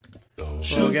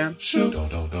Hello again.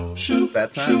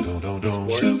 That time.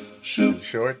 Sports and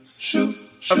shorts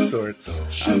of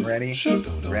sorts. I'm Rennie,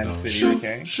 Ren City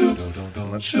UK.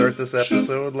 Let's start this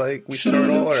episode like we start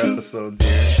all our episodes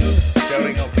here,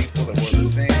 shouting out people that wore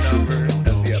the same number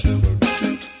as the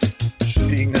episode.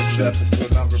 Being this is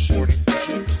episode number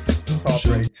 47, let's hop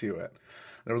right to it.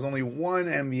 There was only one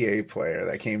NBA player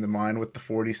that came to mind with the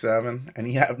 47, and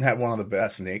he happened to have one of the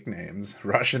best nicknames,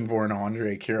 Russian-born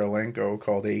Andrei Kirilenko,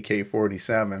 called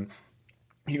AK-47.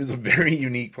 He was a very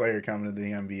unique player coming to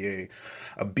the NBA,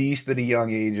 a beast at a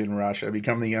young age in Russia,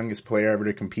 become the youngest player ever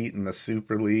to compete in the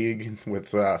Super League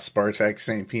with Spartak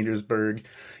St. Petersburg.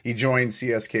 He joined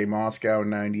CSKA Moscow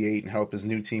in 98 and helped his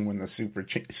new team win the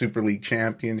Super League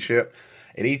championship.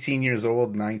 At 18 years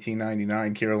old, in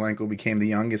 1999, Kirilenko became the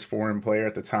youngest foreign player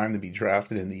at the time to be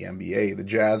drafted in the NBA. The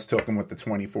Jazz took him with the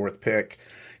 24th pick.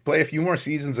 He played a few more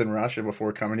seasons in Russia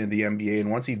before coming to the NBA,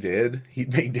 and once he did,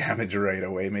 he'd make damage right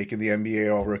away, making the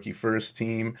NBA All-Rookie First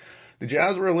Team. The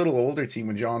Jazz were a little older team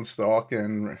with John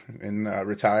Stockton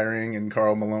retiring and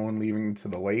Karl Malone leaving to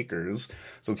the Lakers.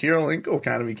 So Kirilenko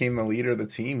kind of became the leader of the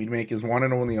team. He'd make his one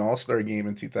and only All-Star game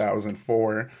in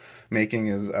 2004, making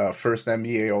his first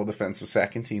NBA All-Defensive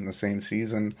Second Team the same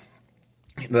season.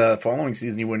 The following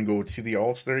season, he wouldn't go to the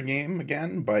All-Star game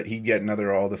again, but he'd get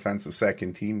another All-Defensive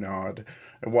Second Team nod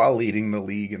while leading the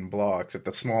league in blocks at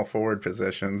the small forward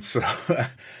position. So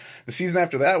the season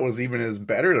after that was even his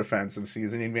better defensive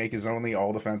season. He'd make his only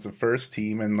all-defensive first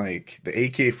team, and like the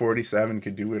AK-47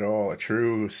 could do it all. A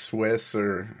true Swiss,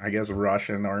 or I guess a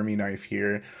Russian army knife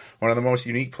here. One of the most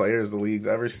unique players the league's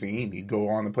ever seen. He'd go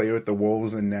on to play with the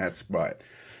Wolves and Nets, but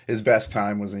his best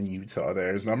time was in Utah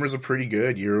there. His numbers are pretty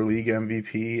good. EuroLeague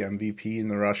MVP in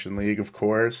the Russian League, of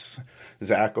course.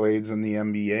 His accolades in the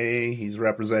NBA. He's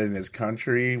represented his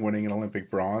country, winning an Olympic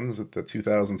bronze at the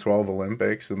 2012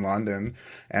 Olympics in London,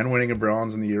 and winning a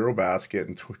bronze in the Eurobasket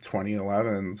in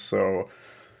 2011. So,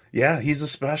 yeah, he's a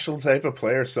special type of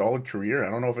player, solid career.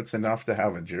 I don't know if it's enough to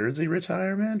have a jersey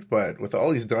retirement, but with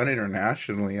all he's done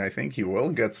internationally, I think he will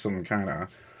get some kind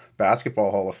of Basketball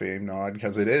Hall of Fame nod,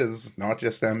 because it is not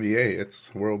just NBA,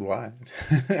 it's worldwide.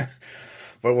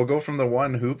 But we'll go from the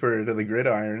one hooper to the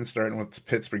gridiron, starting with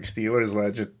Pittsburgh Steelers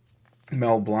legend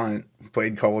Mel Blount.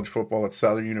 Played college football at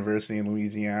Southern University in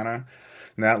Louisiana,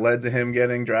 and that led to him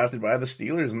getting drafted by the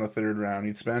Steelers in the third round.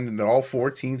 He'd spent all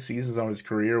 14 seasons of his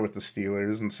career with the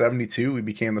Steelers. In 72, he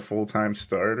became the full-time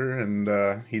starter,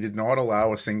 and he did not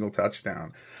allow a single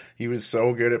touchdown. He was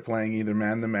so good at playing either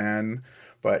man-to-man,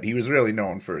 but he was really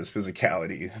known for his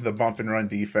physicality, the bump-and-run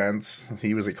defense.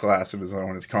 He was a class of his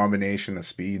own. His combination of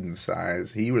speed and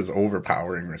size, he was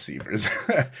overpowering receivers.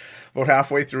 About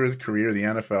halfway through his career, the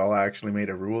NFL actually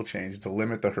made a rule change to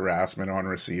limit the harassment on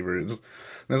receivers.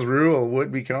 This rule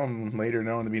would become later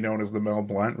known to be known as the Mel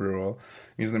Blount rule.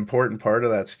 He's an important part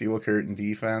of that Steel Curtain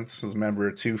defense. He was a member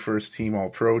of 2 first-team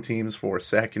All-Pro teams, 4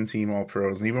 second-team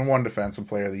All-Pros, and even 1 Defensive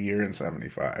Player of the Year in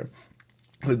 75.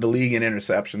 Led the league in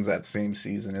interceptions that same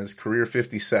season. His career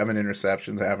 57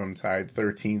 interceptions have him tied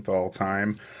 13th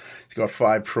all-time. He's got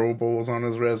 5 Pro Bowls on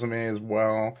his resume as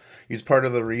well. He's part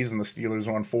of the reason the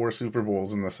Steelers won 4 Super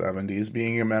Bowls in the 70s.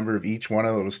 Being a member of each one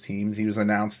of those teams, he was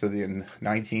announced to the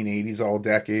 1980s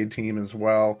All-Decade team as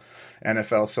well.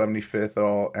 NFL 75th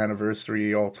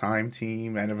All-Anniversary All-Time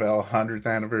Team. NFL 100th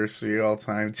Anniversary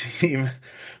All-Time Team.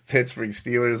 Pittsburgh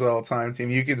Steelers All-Time Team.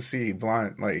 You can see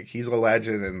Blount, like, he's a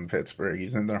legend in Pittsburgh.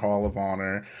 He's in their Hall of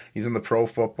Honor. He's in the Pro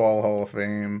Football Hall of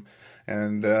Fame.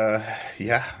 And,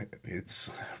 yeah, it's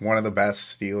one of the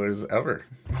best Steelers ever.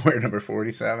 We're number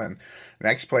 47.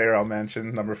 Next player I'll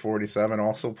mention, number 47,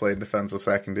 also played defensive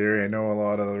secondary. I know a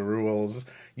lot of the rules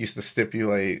used to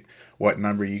stipulate what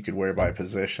number you could wear by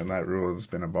position. That rule has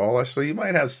been abolished. So you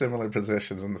might have similar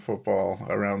positions in the football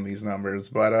around these numbers.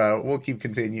 But we'll keep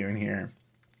continuing here.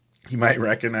 You might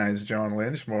recognize John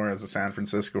Lynch more as the San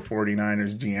Francisco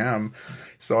 49ers GM.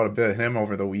 Saw a bit of him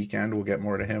over the weekend. We'll get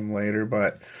more to him later.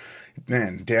 But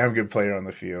man, damn good player on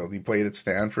the field. He played at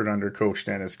Stanford under Coach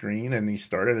Dennis Green, and he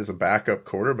started as a backup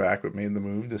quarterback, but made the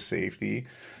move to safety.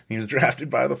 He was drafted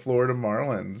by the Florida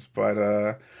Marlins,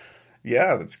 but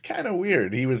yeah, that's kind of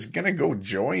weird. He was going to go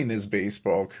join his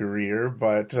baseball career,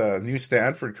 but new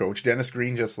Stanford coach, Dennis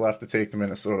Green, just left to take the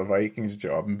Minnesota Vikings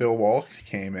job, and Bill Walsh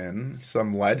came in,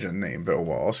 some legend named Bill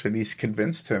Walsh, and he's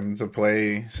convinced him to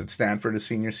play at Stanford his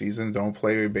senior season, don't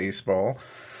play baseball.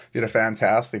 Did a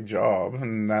fantastic job,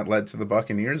 and that led to the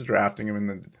Buccaneers drafting him in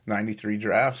the 93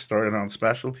 draft. Started on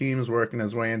special teams, working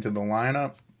his way into the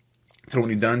lineup.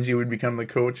 Tony Dungy would become the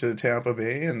coach of Tampa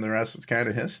Bay, and the rest was kind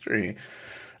of history.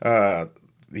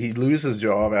 he'd lose his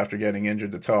job after getting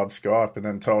injured to Todd Scott, but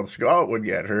then Todd Scott would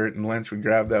get hurt, and Lynch would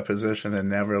grab that position and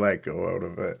never let go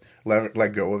of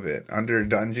it. Under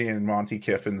Dungy and Monty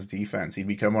Kiffin's defense, he'd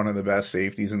become one of the best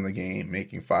safeties in the game,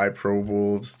 making 5 Pro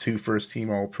Bowls, 2 first-team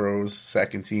All-Pros,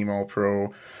 second-team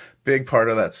All-Pro. Big part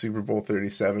of that Super Bowl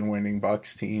 37 winning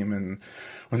Bucs team, and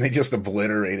when they just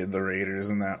obliterated the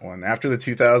Raiders in that one. After the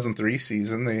 2003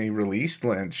 season, they released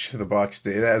Lynch, the Bucs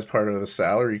did, as part of the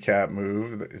salary cap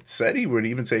move. It said he would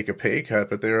even take a pay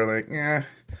cut, but they were like, yeah.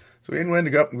 So he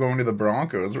ended up going to the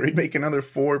Broncos, where he'd make another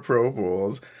 4 Pro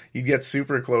Bowls. He'd get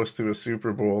super close to a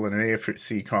Super Bowl in an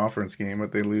AFC conference game,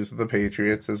 but they lose to the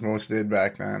Patriots, as most did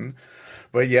back then.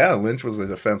 But yeah, Lynch was the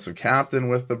defensive captain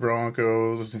with the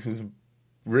Broncos. He was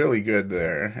really good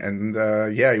there. And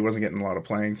he wasn't getting a lot of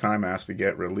playing time, asked to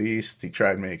get released. He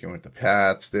tried making with the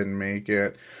Pats, didn't make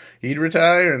it. He'd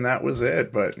retire, and that was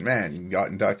it. But, man, he got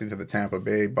inducted to the Tampa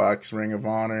Bay Bucs Ring of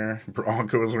Honor,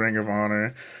 Broncos Ring of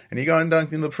Honor, and he got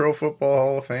inducted in the Pro Football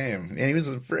Hall of Fame. And he was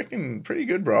a freaking pretty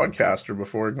good broadcaster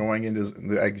before going into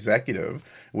the executive,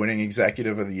 winning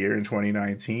Executive of the Year in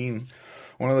 2019.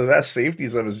 One of the best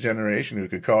safeties of his generation, who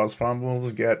could cause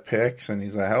fumbles, get picks, and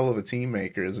he's a hell of a team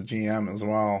maker as a GM as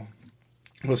well.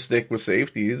 We'll stick with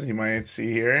safeties, you might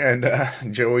see here.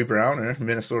 And Joey Browner,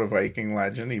 Minnesota Viking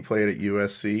legend. He played at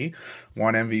USC,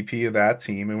 won MVP of that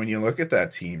team. And when you look at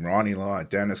that team, Ronnie Lott,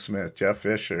 Dennis Smith, Jeff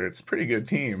Fisher, it's a pretty good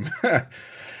team.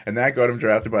 And that got him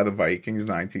drafted by the Vikings,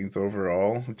 19th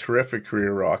overall. Terrific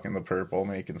career rocking the purple,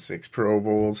 making 6 Pro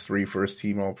Bowls, 3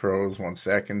 first-team All-Pros, 1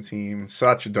 second-team.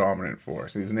 Such a dominant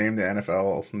force. He was named the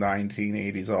NFL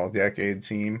 1980s All-Decade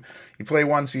Team. He played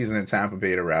 1 season in Tampa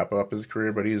Bay to wrap up his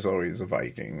career, but he was always a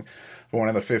Viking. One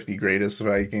of the 50 greatest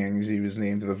Vikings. He was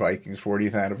named to the Vikings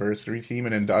 40th anniversary team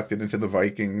and inducted into the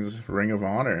Vikings Ring of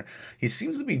Honor. He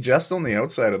seems to be just on the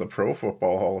outside of the Pro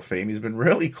Football Hall of Fame. He's been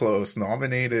really close,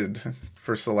 nominated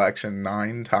for selection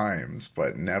 9 times,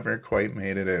 but never quite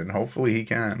made it in. Hopefully he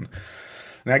can.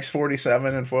 Next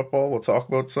 47 in football, we'll talk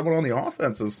about someone on the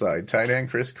offensive side, tight end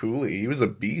Chris Cooley. He was a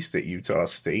beast at Utah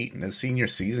State. In his senior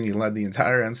season, he led the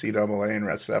entire NCAA in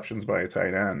receptions by a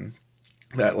tight end.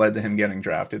 That led to him getting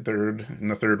drafted in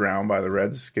the third round by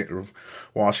the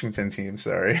Washington team.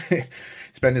 He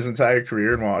spent his entire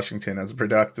career in Washington as a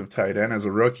productive tight end. As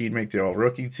a rookie, he'd make the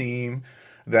all-rookie team.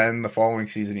 Then the following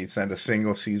season, he'd send a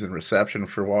single-season reception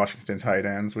for Washington tight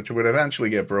ends, which would eventually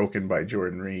get broken by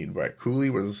Jordan Reed. But Cooley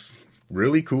was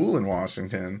really cool in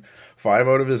Washington. 5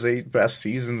 out of his 8 best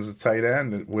seasons as tight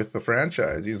end with the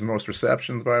franchise. He's the most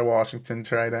receptions by a Washington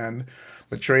tight end.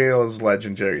 But trails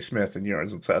legend Jerry Smith in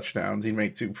yards and touchdowns. He'd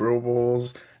make 2 Pro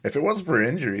Bowls. If it wasn't for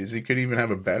injuries, he could even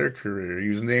have a better career. He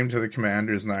was named to the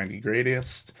Commanders' 90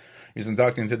 Greatest. He was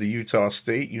inducted into the Utah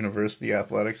State University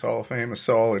Athletics Hall of Fame, a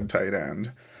solid tight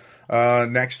end.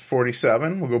 Next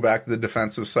 47, we'll go back to the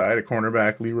defensive side. A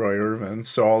cornerback, Leroy Irvin,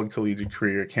 solid collegiate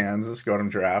career at Kansas, got him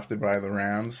drafted by the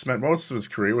Rams. Spent most of his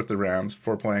career with the Rams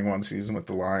before playing 1 season with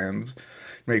the Lions.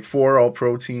 Make 4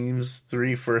 All-Pro teams,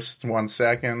 3 first, 1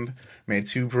 second. Made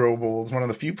 2 Pro Bowls. One of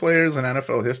the few players in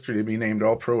NFL history to be named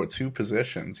All-Pro at 2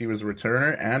 positions. He was a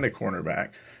returner and a cornerback.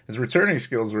 His returning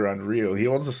skills were unreal. He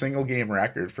holds a single-game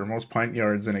record for most punt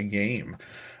yards in a game.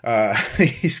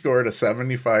 He scored a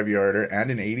 75-yarder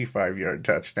and an 85-yard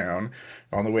touchdown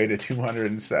on the way to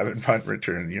 207 punt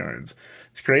return yards.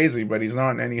 It's crazy, but he's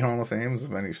not in any Hall of Fames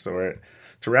of any sort.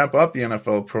 To wrap up the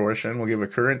NFL portion, we'll give a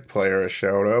current player a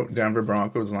shout-out. Denver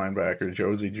Broncos linebacker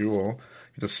Josie Jewell.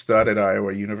 He's a stud at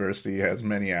Iowa University. He has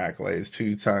many accolades.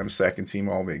 2-time second-team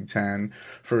All-Big Ten.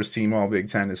 First-team All-Big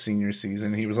Ten his senior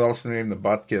season. He was also named the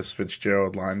Butkus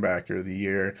Fitzgerald Linebacker of the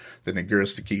Year. The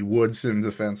Nagurski Woodson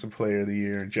Defensive Player of the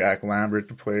Year. Jack Lambert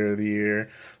the Player of the Year.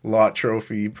 Lott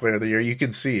Trophy Player of the Year. You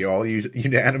can see all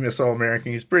unanimous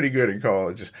All-American. He's pretty good in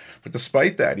college. But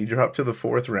despite that, he dropped to the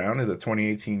 4th round of the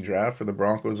 2018 draft where the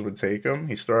Broncos would take him.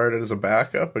 He started as a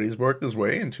backup, but he's worked his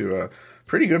way into a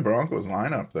pretty good Broncos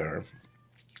lineup there.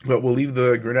 But we'll leave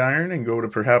the gridiron and go to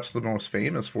perhaps the most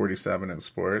famous 47 in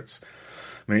sports.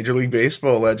 Major League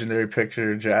Baseball legendary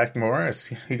pitcher Jack Morris.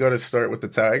 He got his start with the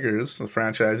Tigers, the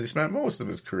franchise he spent most of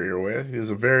his career with. He was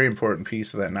a very important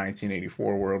piece of that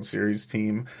 1984 World Series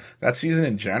team. That season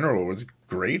in general was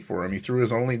great for him. He threw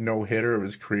his only no-hitter of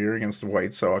his career against the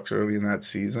White Sox early in that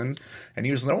season, and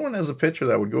he was known as a pitcher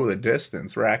that would go the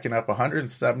distance, racking up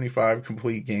 175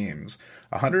 complete games,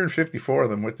 154 of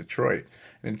them with Detroit.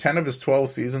 In 10 of his 12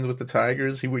 seasons with the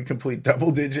Tigers, he would complete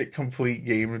double-digit complete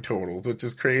game totals, which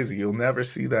is crazy. You'll never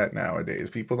see that nowadays.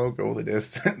 People don't go the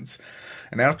distance.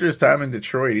 And after his time in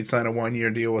Detroit, he'd sign a 1-year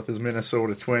deal with his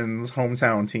Minnesota Twins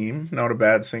hometown team. Not a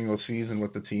bad single season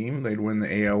with the team. They'd win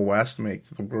the AL West, make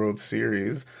the World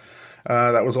Series.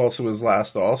 That was also his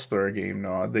last All-Star game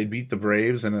nod. They beat the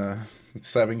Braves in a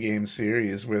 7-game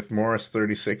series with Morris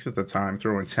 36 at the time,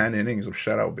 throwing 10 innings of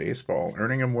shutout baseball,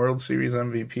 earning him World Series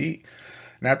MVP.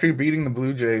 And after beating the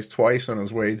Blue Jays twice on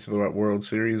his way to the World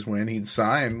Series win, he'd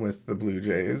sign with the Blue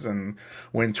Jays and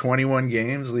win 21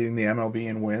 games, leading the MLB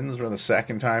in wins for the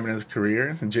second time in his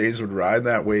career. The Jays would ride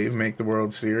that wave, make the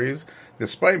World Series.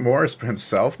 Despite Morris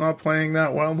himself not playing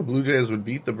that well, the Blue Jays would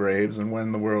beat the Braves and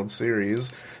win the World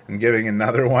Series, and giving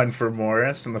another one for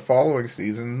Morris. In the following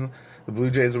season, the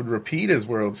Blue Jays would repeat as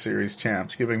World Series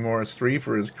champs, giving Morris 3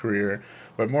 for his career.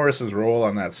 But Morris's role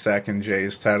on that second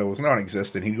Jays title was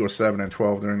non-existent. He'd go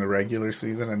 7-12 during the regular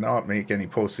season and not make any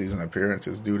postseason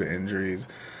appearances due to injuries.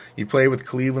 He played with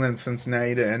Cleveland and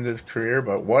Cincinnati to end his career,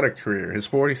 but what a career. His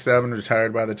 47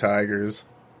 retired by the Tigers.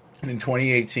 And in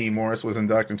 2018, Morris was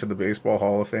inducted into the Baseball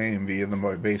Hall of Fame via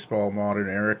the Baseball Modern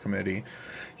Era Committee.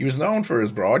 He was known for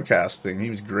his broadcasting.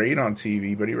 He was great on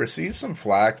TV, but he received some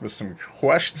flack with some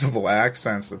questionable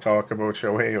accents to talk about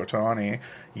Shohei Ohtani.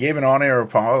 He gave an on-air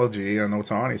apology, and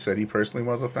Ohtani said he personally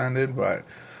was offended, but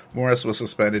Morris was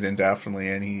suspended indefinitely,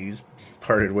 and he's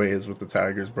parted ways with the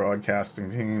Tigers broadcasting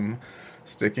team.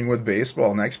 Sticking with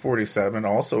baseball, next 47,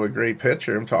 also a great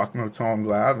pitcher. I'm talking about Tom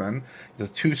Glavine.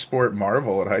 He's a two-sport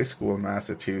marvel at high school in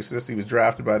Massachusetts. He was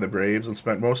drafted by the Braves and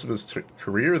spent most of his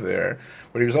career there.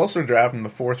 But he was also drafted in the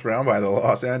 4th round by the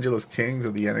Los Angeles Kings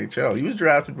of the NHL. He was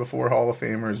drafted before Hall of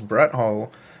Famers Brett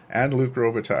Hull and Luc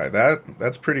Robitaille.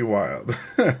 That's pretty wild.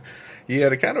 He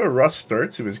had a kind of a rough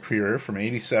start to his career. From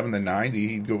 87 to 90,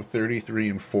 he'd go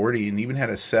 33-40, and even had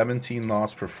a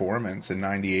 17-loss performance in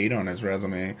 98 on his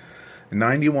resume. In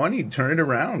 91, he'd turn it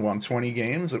around, won 20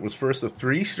 games. It was first of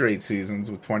 3 straight seasons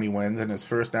with 20 wins and his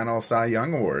first NL Cy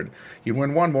Young Award. He'd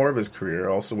win one more of his career,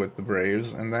 also with the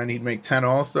Braves, and then he'd make 10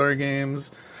 All-Star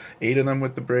games, 8 of them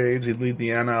with the Braves. He'd lead the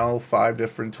NL 5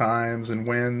 different times and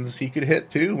wins. He could hit,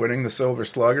 too, winning the Silver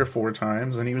Slugger 4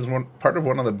 times, and he was part of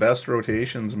one of the best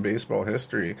rotations in baseball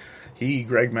history. He,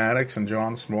 Greg Maddux, and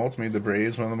John Smoltz made the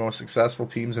Braves one of the most successful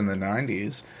teams in the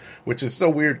 90s, which is so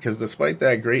weird because despite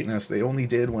that greatness, they only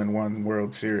did win 1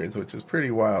 World Series, which is pretty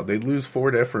wild. They'd lose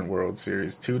 4 different World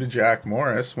Series, 2 to Jack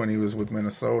Morris when he was with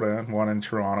Minnesota and 1 in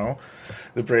Toronto.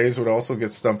 The Braves would also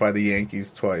get stumped by the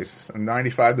Yankees twice. In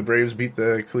 95, the Braves beat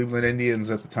the Cleveland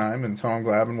Indians at the time, and Tom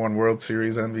Glavine won World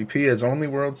Series MVP, his only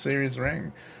World Series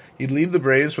ring. He'd leave the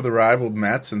Braves for the rival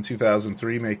Mets in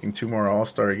 2003, making 2 more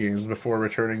All-Star games before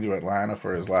returning to Atlanta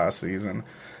for his last season.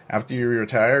 After he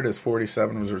retired, his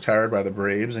 47 was retired by the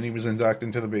Braves, and he was inducted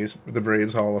into the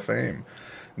Braves Hall of Fame.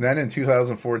 And then in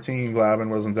 2014, Glavine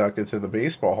was inducted to the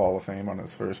Baseball Hall of Fame on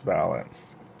his first ballot.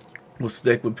 We'll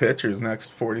stick with pitchers.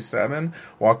 Next, 47,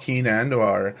 Joaquin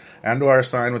Andujar. Andujar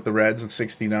signed with the Reds in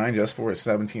 69 just for his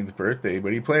 17th birthday,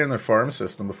 but he played in their farm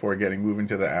system before moving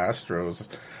to the Astros.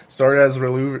 Started as a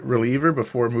reliever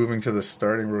before moving to the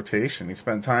starting rotation. He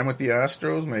spent time with the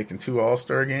Astros, making 2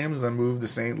 All-Star games, then moved to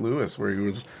St. Louis, where he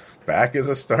was back as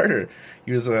a starter.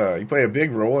 He played a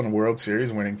big role in a World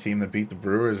Series winning team that beat the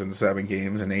Brewers in 7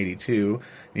 games in 82.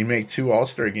 He'd make 2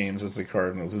 All-Star games as the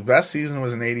Cardinals. His best season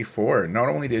was in 84. Not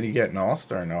only did he get an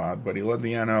All-Star nod, but he led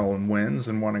the NL in wins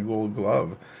and won a Gold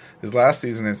Glove. His last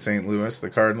season in St. Louis, the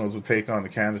Cardinals would take on the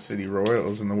Kansas City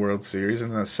Royals in the World Series.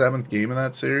 And in the 7th game of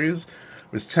that series,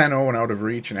 it was 10-0 and out of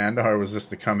reach, and Andujar was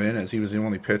just to come in as he was the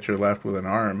only pitcher left with an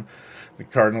arm. The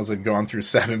Cardinals had gone through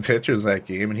 7 pitchers that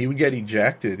game, and he would get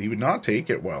ejected. He would not take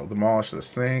it well, demolish the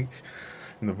sink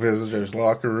in the visitors'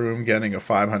 locker room, getting a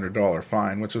 $500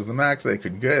 fine, which was the max they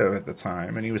could give at the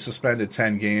time, and he was suspended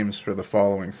 10 games for the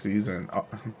following season.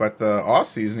 But the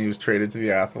off-season, he was traded to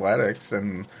the Athletics,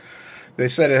 and they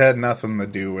said it had nothing to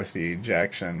do with the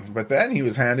ejection. But then he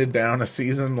was handed down a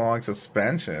season-long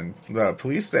suspension. The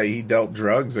police say he dealt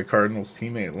drugs at Cardinals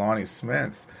teammate Lonnie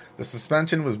Smith. The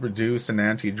suspension was reduced in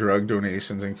anti-drug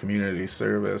donations and community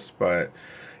service, but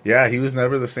yeah, he was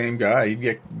never the same guy. He'd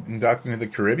get inducted into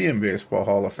the Caribbean Baseball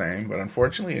Hall of Fame, but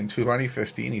unfortunately in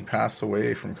 2015 he passed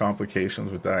away from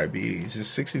complications with diabetes. He's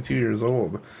 62 years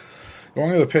old.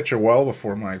 Going to the pitcher well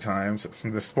before my time,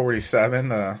 this 47,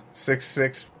 the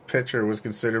 6'6", pitcher was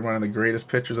considered one of the greatest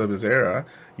pitchers of his era,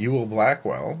 Ewell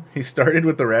Blackwell. He started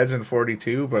with the Reds in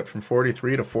 42, but from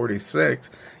 43 to 46,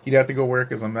 he'd have to go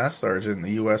work as a mess sergeant in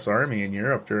the U.S. Army in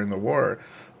Europe during the war.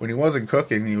 When he wasn't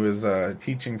cooking, he was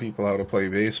teaching people how to play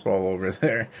baseball over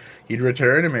there. He'd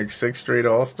return and make 6 straight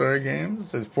All-Star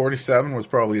games. His 47 was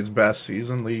probably his best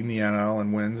season, leading the NL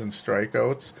in wins and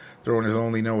strikeouts, throwing his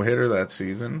only no-hitter that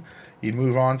season. He'd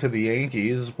move on to the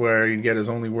Yankees, where he'd get his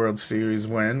only World Series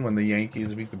win when the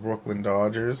Yankees beat the Brooklyn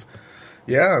Dodgers.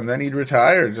 Yeah, and then he'd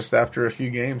retire just after a few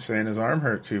games, saying his arm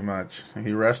hurt too much.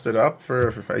 He rested up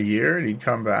for a year, and he'd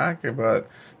come back, but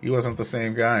he wasn't the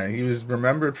same guy. He was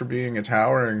remembered for being a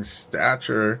towering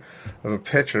stature of a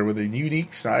pitcher with a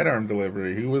unique sidearm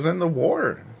delivery. He was in the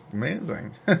war.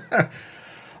 Amazing.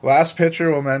 Last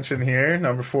pitcher we'll mention here,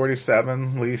 number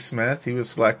 47, Lee Smith. He was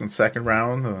selected in second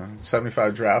round, the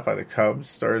 75 draft by the Cubs.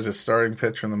 Started as a starting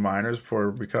pitcher in the minors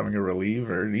before becoming a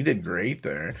reliever. And he did great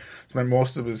there. Spent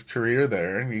most of his career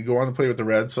there. He'd go on to play with the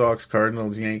Red Sox,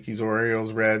 Cardinals, Yankees,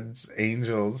 Orioles, Reds,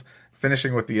 Angels,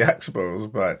 finishing with the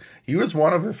Expos. But he was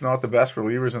one of, if not the best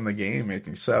relievers in the game,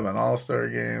 making 7 All-Star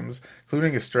games,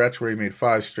 including a stretch where he made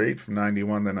 5 straight from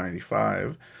 91 to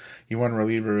 95. He won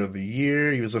Reliever of the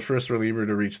Year. He was the first reliever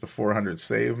to reach the 400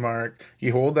 save mark. He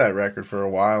held that record for a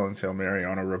while until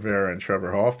Mariano Rivera and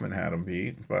Trevor Hoffman had him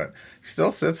beat. But he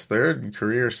still sits third in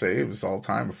career saves all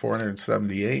time with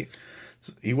 478.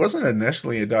 He wasn't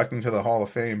initially inducted into the Hall of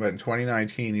Fame, but in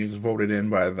 2019 he was voted in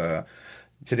by the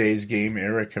Today's Game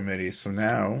Era Committee. So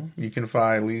now you can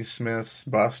find Lee Smith's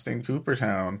bust in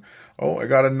Cooperstown. Oh, I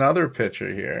got another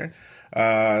picture here.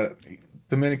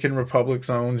 Dominican Republic's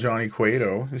own Johnny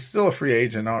Cueto. He's still a free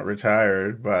agent, not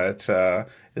retired, but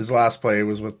his last play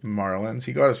was with the Marlins.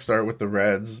 He got a start with the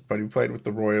Reds, but he played with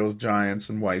the Royals, Giants,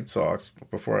 and White Sox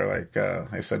before,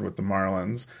 I said, with the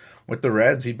Marlins. With the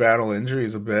Reds, he battled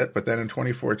injuries a bit, but then in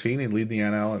 2014, he'd lead the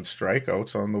NL in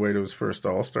strikeouts on the way to his first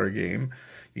All-Star game.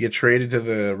 He get traded to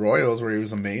the Royals, where he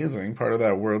was amazing, part of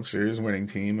that World Series winning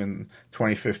team in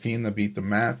 2015 that beat the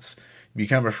Mets.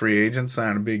 Become a free agent,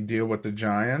 signed a big deal with the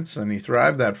Giants, and he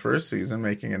thrived that first season,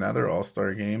 making another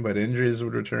All-Star game, but injuries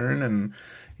would return, and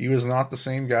he was not the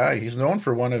same guy. He's known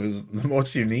for one of the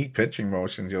most unique pitching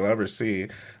motions you'll ever see.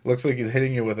 Looks like he's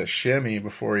hitting you with a shimmy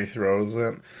before he throws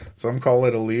it. Some call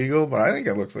it illegal, but I think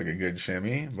it looks like a good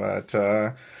shimmy. But,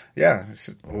 yeah,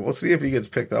 we'll see if he gets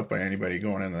picked up by anybody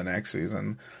going into the next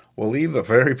season. We'll leave the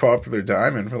very popular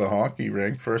diamond for the hockey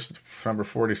rink. First, number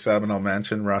 47, I'll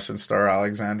mention Russian star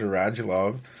Alexander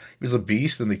Radulov. He was a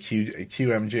beast in the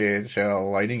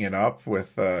QMJHL, lighting it up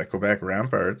with Quebec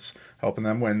Ramparts, helping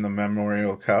them win the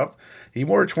Memorial Cup. He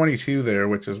wore 22 there,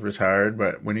 which is retired,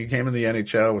 but when he came in the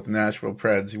NHL with the Nashville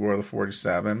Preds, he wore the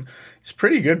 47. He's a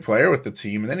pretty good player with the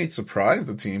team, and then he surprised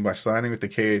the team by signing with the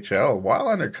KHL while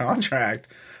under contract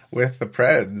with the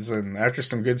Preds, and after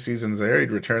some good seasons there, he'd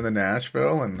return to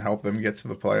Nashville and help them get to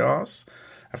the playoffs.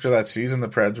 After that season, the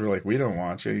Preds were like, we don't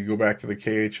want you. You go back to the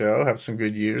KHL, have some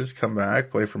good years, come back,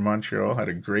 play for Montreal, had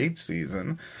a great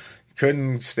season.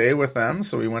 Couldn't stay with them,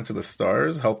 so he went to the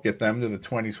Stars, helped get them to the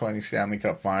 2020 Stanley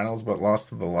Cup Finals, but lost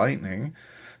to the Lightning.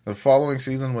 The following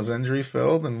season was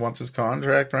injury-filled, and once his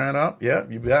contract ran up,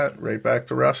 you bet, right back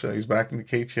to Russia. He's back in the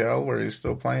KHL, where he's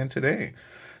still playing today.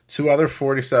 2 other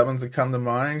 47s that come to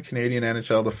mind, Canadian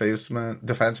NHL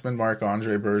defenseman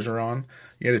Marc-Andre Bergeron.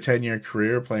 He had a 10-year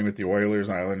career playing with the Oilers,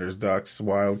 Islanders, Ducks,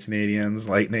 Wild, Canadiens,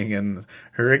 Lightning, and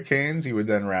Hurricanes. He would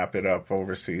then wrap it up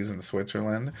overseas in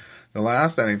Switzerland. The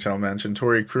last NHL mention,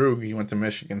 Torrey Krug. He went to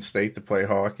Michigan State to play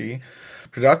hockey.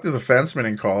 Productive defenseman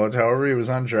in college, however, he was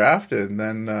undrafted, and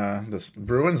then the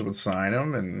Bruins would sign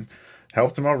him and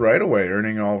helped him out right away,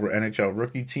 earning all NHL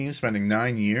rookie team, spending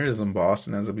 9 years in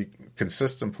Boston as a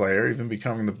consistent player, even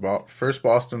becoming the first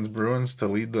Boston Bruins to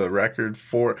lead the record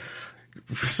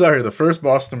the first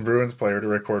Boston Bruins player to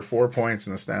record 4 points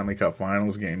in the Stanley Cup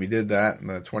Finals game. He did that in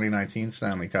the 2019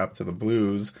 Stanley Cup to the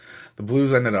Blues. The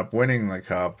Blues ended up winning the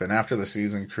Cup, and after the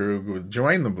season, Krug would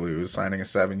join the Blues, signing a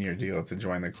 7-year deal to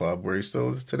join the club, where he still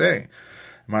is today.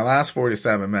 My last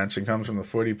 47 mention comes from the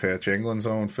footy pitch. England's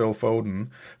own Phil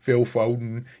Foden.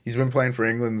 He's been playing for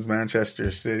England's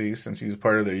Manchester City since he was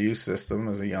part of their youth system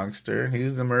as a youngster.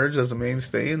 He's emerged as a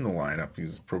mainstay in the lineup.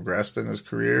 He's progressed in his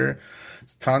career.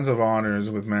 Tons of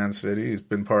honors with Man City. He's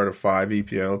been part of 5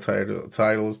 EPL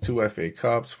titles, 2 FA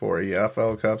Cups, 4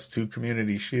 EFL Cups, 2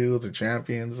 Community Shields, a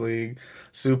Champions League,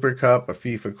 Super Cup, a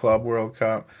FIFA Club World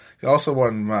Cup. He also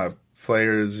won Young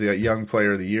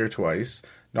Player of the Year twice.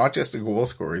 Not just a goal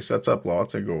scorer, he sets up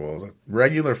lots of goals. A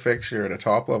regular fixture at a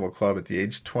top-level club at the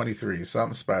age of 23,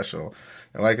 something special.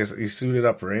 And like I said, he's suited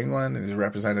up for England, and he's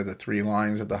represented the 3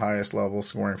 lines at the highest level,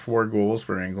 scoring 4 goals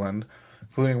for England,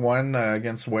 including 1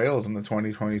 against Wales in the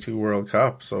 2022 World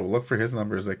Cup. So look for his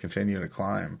numbers that continue to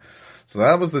climb. So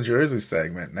that was the Jersey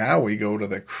segment. Now we go to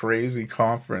the crazy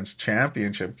conference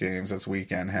championship games this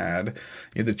weekend had.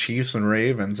 You had the Chiefs and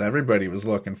Ravens. Everybody was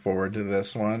looking forward to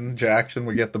this one. Jackson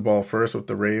would get the ball first with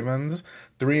the Ravens.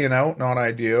 3 and out, not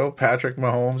ideal. Patrick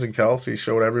Mahomes and Kelsey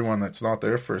showed everyone that's not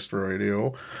their first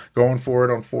rodeo. Going for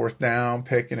it on 4th down,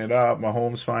 picking it up.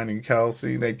 Mahomes finding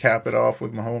Kelsey. They cap it off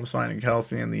with Mahomes finding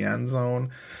Kelsey in the end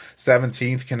zone.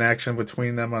 17th connection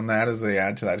between them on that as they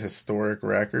add to that historic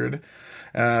record.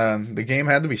 The game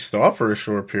had to be stopped for a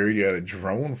short period. You had a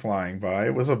drone flying by.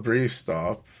 It was a brief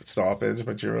stoppage,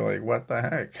 but you were like, what the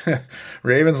heck?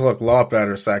 Ravens looked a lot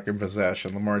better second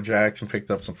possession. Lamar Jackson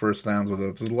picked up some first downs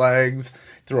with his legs.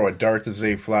 Throw a dart to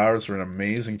Zay Flowers for an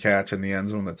amazing catch in the end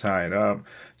zone to tie it up.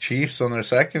 Chiefs on their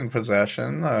second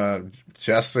possession,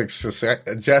 just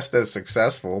as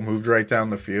successful, moved right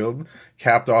down the field,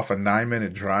 capped off a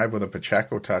 9-minute drive with a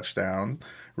Pacheco touchdown.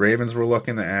 Ravens were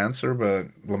looking to answer, but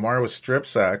Lamar was strip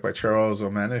sacked by Charles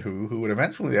Omenihu, who would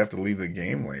eventually have to leave the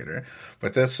game later.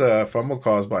 But this fumble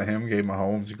caused by him gave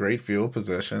Mahomes great field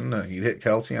position. He'd hit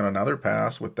Kelsey on another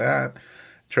pass with that.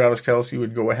 Travis Kelce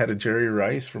would go ahead of Jerry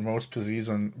Rice for most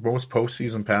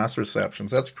postseason pass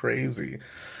receptions. That's crazy.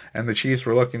 And the Chiefs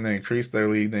were looking to increase their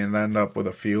lead and end up with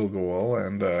a field goal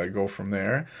and go from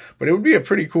there. But it would be a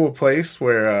pretty cool place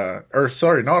where,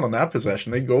 not on that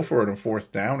possession. They'd go for it on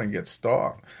 4th down and get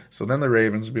stopped. So then the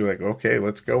Ravens would be like, okay,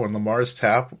 let's go. And Lamar's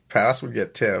pass would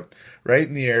get tipped right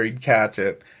in the air. He'd catch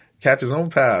it. Catch his own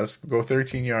pass, go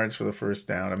 13 yards for the first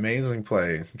down. Amazing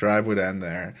play. Drive would end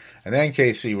there. And then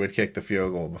KC would kick the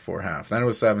field goal before half. Then it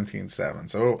was 17-7.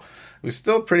 So it was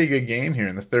still a pretty good game here.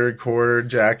 In the third quarter,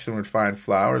 Jackson would find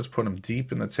Flowers, put him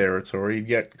deep in the territory. He'd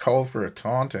get called for a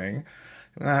taunting.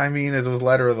 I mean, it was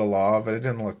letter of the law, but it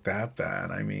didn't look that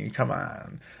bad. I mean, come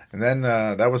on. And then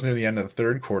that was near the end of the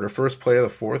third quarter. First play of the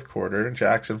fourth quarter,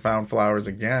 Jackson found Flowers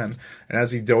again. And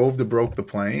as he dove to broke the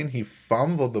plane, he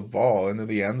fumbled the ball into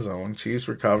the end zone. Chiefs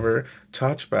recover,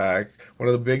 touchback, one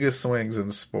of the biggest swings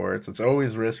in sports. It's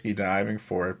always risky diving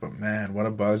for it, but man, what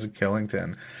a buzz at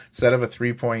Killington. Instead of a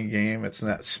 3-point game, it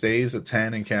stays at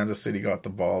 10 and Kansas City got the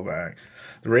ball back.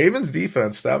 The Ravens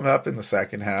defense stepped up in the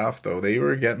second half, though. They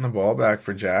were getting the ball back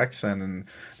for Jackson, and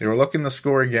they were looking to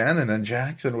score again, and then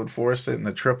Jackson would force it in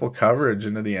the triple coverage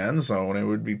into the end zone. It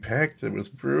would be picked. It was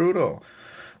brutal.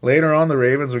 Later on, the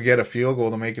Ravens would get a field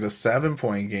goal to make it a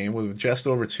 7-point game with just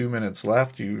over 2 minutes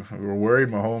left. You were worried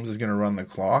Mahomes is going to run the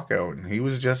clock out, and he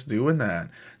was just doing that.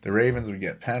 The Ravens would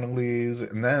get penalties,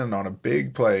 and then on a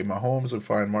big play, Mahomes would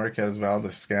find Marquez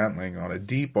Valdes-Scantling on a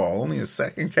deep ball, only his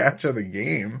second catch of the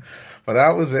game. But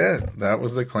that was it. That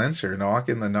was the clincher,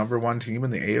 knocking the number one team in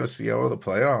the AFC out of the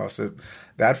playoffs.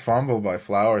 That fumble by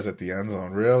Flowers at the end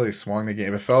zone really swung the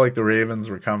game. It felt like the Ravens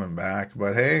were coming back.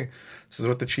 But hey, this is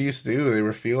what the Chiefs do. They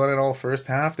were feeling it all first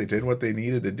half. They did what they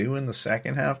needed to do in the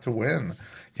second half to win.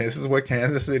 Okay, this is what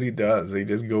Kansas City does. They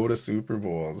just go to Super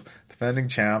Bowls. Defending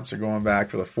champs are going back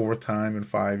for the 4th time in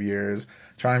 5 years,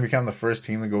 trying to become the first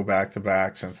team to go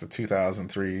back-to-back since the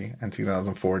 2003 and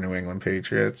 2004 New England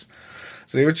Patriots.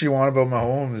 Say what you want about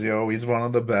Mahomes, he's one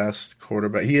of the best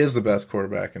quarterbacks. He is the best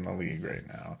quarterback in the league right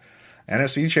now.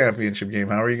 NFC Championship game,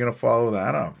 how are you going to follow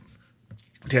that up?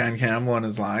 Dan Campbell and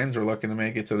his Lions are looking to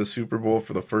make it to the Super Bowl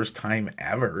for the first time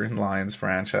ever in Lions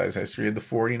franchise history. The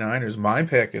 49ers, my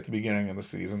pick at the beginning of the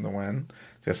season to win,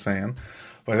 just saying.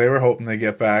 But they were hoping to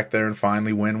get back there and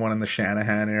finally win one in the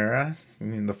Shanahan era. I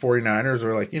mean, the 49ers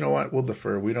were like, you know what, we'll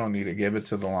defer. We don't need to give it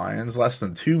to the Lions. Less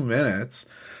than 2 minutes,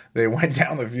 they went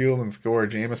down the field and scored.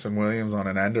 Jameson Williams on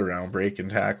an end-around breaking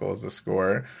tackle as the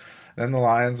scorer. Then the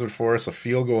Lions would force a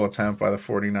field goal attempt by the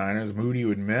 49ers. Moody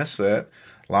would miss it.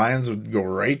 Lions would go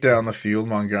right down the field.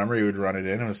 Montgomery would run it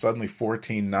in. It was suddenly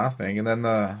 14-0. And then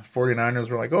the 49ers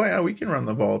were like, oh, yeah, we can run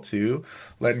the ball too.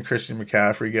 Letting Christian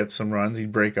McCaffrey get some runs.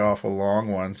 He'd break off a long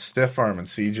one. Stiff arm and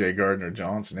C.J.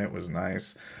 Gardner-Johnson. It was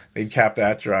nice. They'd cap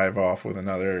that drive off with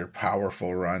another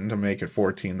powerful run to make it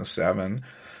 14-7.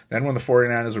 Then when the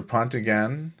 49ers would punt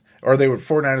again, or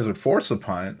 49ers would force a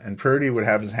punt, and Purdy would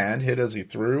have his hand hit as he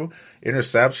threw.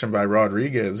 Interception by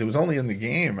Rodriguez. He was only in the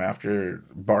game after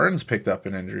Barnes picked up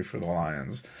an injury for the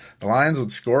Lions. The Lions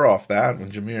would score off that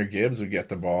when Jahmyr Gibbs would get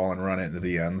the ball and run it into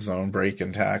the end zone,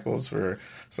 breaking tackles.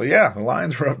 So yeah, the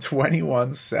Lions were up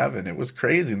 21-7. It was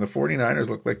crazy, and the 49ers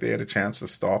looked like they had a chance to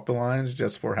stop the Lions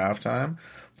just for halftime.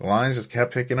 The Lions just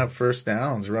kept picking up first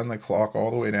downs, run the clock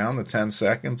all the way down to 10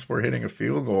 seconds for hitting a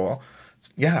field goal.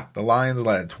 Yeah, the Lions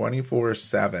led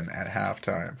 24-7 at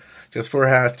halftime. Just for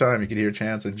halftime, you could hear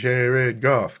chants of Jared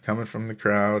Goff coming from the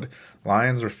crowd.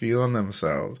 Lions were feeling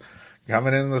themselves.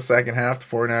 Coming in the second half, the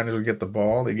 49ers would get the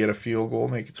ball. They get a field goal,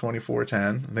 make it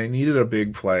 24-10. They needed a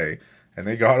big play. And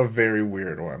they got a very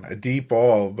weird one. A deep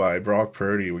ball by Brock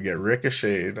Purdy would get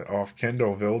ricocheted off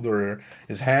Kindle Vildor.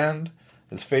 His hand,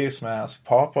 his face mask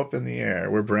pop up in the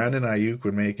air where Brandon Ayuk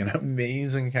would make an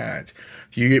amazing catch.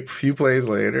 A few plays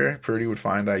later, Purdy would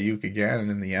find Ayuk again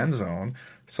in the end zone.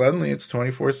 Suddenly it's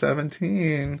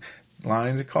 24-17.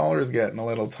 Lions collar's getting a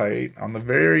little tight. On the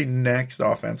very next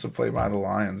offensive play by the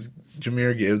Lions,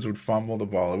 Jahmyr Gibbs would fumble the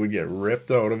ball. It would get ripped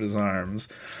out of his arms.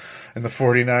 And the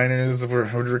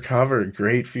 49ers would recover.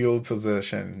 Great field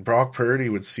position. Brock Purdy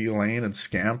would see a lane and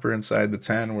scamper inside the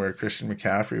 10 where Christian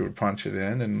McCaffrey would punch it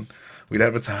in, and we'd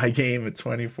have a tie game at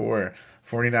 24.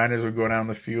 49ers would go down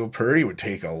the field. Purdy would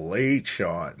take a late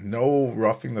shot. No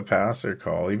roughing the passer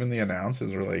call. Even the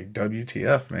announcers were like,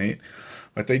 WTF, mate.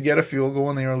 But they'd get a field goal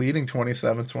and they were leading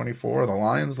 27-24. The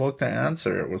Lions looked to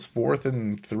answer. It was 4th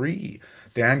and 3.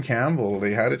 Dan Campbell,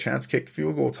 they had a chance to kick the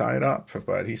field goal, tied up.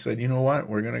 But he said, you know what,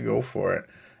 we're going to go for it.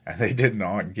 And they did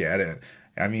not get it.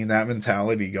 I mean, that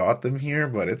mentality got them here,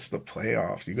 but it's the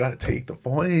playoffs. You got to take the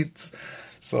points.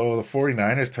 So the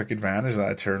 49ers took advantage of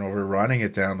that turnover, running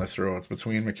it down the throats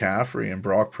between McCaffrey and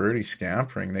Brock Purdy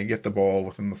scampering. They get the ball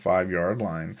within the 5-yard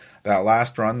line. That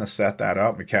last run to set that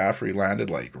up, McCaffrey landed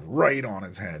like right on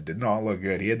his head. Did not look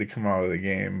good. He had to come out of the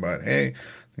game. But hey,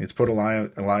 let's put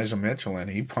Elijah Mitchell in.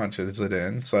 He punches it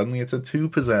in. Suddenly it's a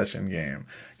 2-possession game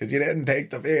because you didn't take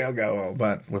the field goal.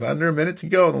 But with under a minute to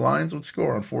go, the Lions would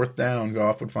score. On 4th down,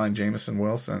 Goff would find Jameson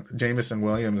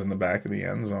Williams in the back of the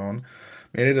end zone.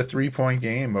 Made it a 3-point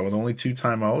game, but with only 2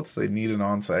 timeouts, they'd need an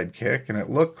onside kick, and it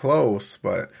looked close,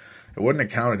 but it wouldn't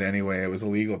have counted anyway. It was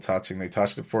illegal touching. They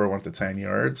touched it before it went to 10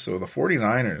 yards, so the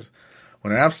 49ers,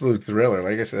 an absolute thriller,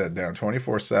 like I said, down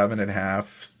 24-7 at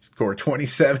half, scored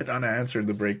 27 unanswered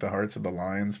to break the hearts of the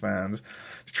Lions fans.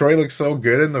 Detroit looked so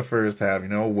good in the first half,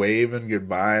 waving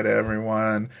goodbye to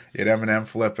everyone. You had Eminem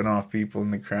flipping off people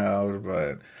in the crowd,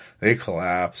 but they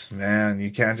collapsed, man.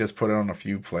 You can't just put it on a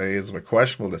few plays, but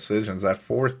questionable decisions. That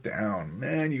 4th down,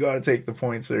 man, you got to take the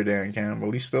points there, Dan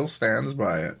Campbell. He still stands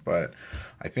by it, but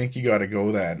I think you got to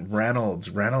go that.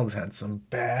 Reynolds had some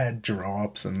bad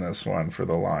drops in this one for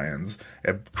the Lions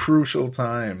at crucial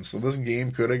times. So this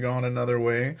game could have gone another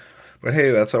way. But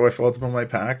hey, that's how I felt about my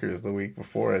Packers the week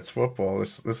before. It's football.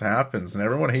 This happens. And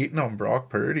everyone hating on Brock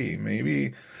Purdy.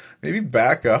 Maybe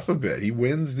back up a bit. He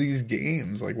wins these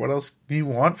games. Like, what else do you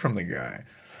want from the guy?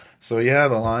 So, yeah,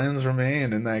 the Lions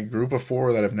remain in that group of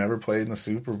 4 that have never played in the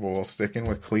Super Bowl, sticking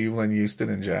with Cleveland, Houston,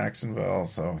 and Jacksonville.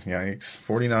 So, yikes.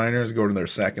 49ers go to their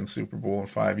 2nd Super Bowl in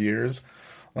 5 years.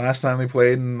 Last time they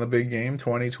played in the big game,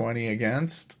 2020,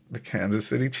 against the Kansas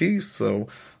City Chiefs. So,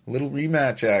 a little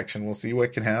rematch action. We'll see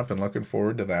what can happen. Looking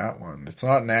forward to that one. It's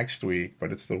not next week,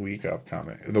 but it's the week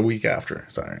after,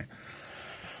 sorry.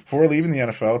 Before leaving the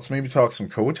NFL, let's maybe talk some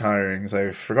coach hirings.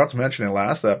 I forgot to mention it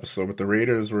last episode, but the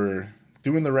Raiders were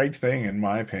doing the right thing, in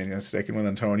my opinion, sticking with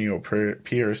Antonio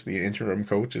Pierce. The interim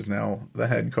coach is now the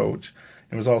head coach.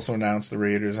 It was also announced the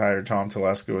Raiders hired Tom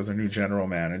Telesco as their new general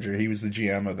manager. He was the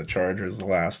GM of the Chargers the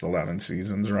last 11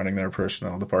 seasons, running their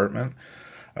personnel department.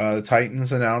 The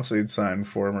Titans announced they'd signed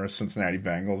former Cincinnati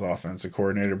Bengals offensive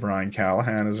coordinator Brian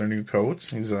Callahan as their new coach.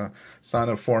 He's a son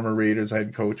of former Raiders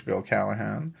head coach Bill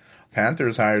Callahan.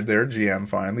 Panthers hired their GM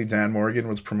finally. Dan Morgan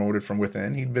was promoted from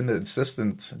within. He'd been the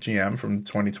assistant GM from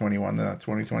 2021 to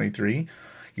 2023.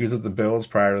 He was at the Bills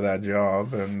prior to that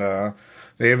job, and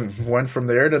they went from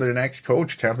there to their next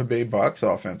coach, Tampa Bay Bucs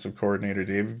offensive coordinator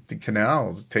David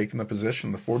Canales, taking the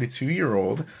position. The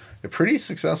 42-year-old, a pretty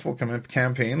successful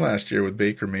campaign last year with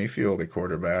Baker Mayfield at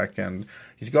quarterback, and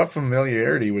he's got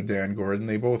familiarity with Dan Gordon.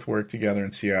 They both worked together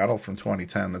in Seattle from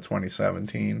 2010 to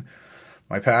 2017.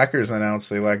 My Packers announced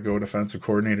they let go defensive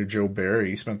coordinator Joe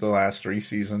Barry. He spent the last 3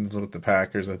 seasons with the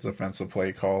Packers as defensive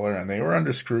play caller, and they were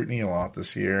under scrutiny a lot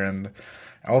this year. And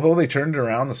although they turned it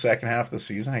around the second half of the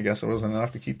season, I guess it wasn't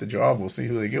enough to keep the job. We'll see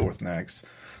who they get with next.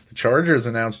 The Chargers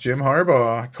announced Jim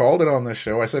Harbaugh. I called it on this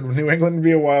show. I said New England would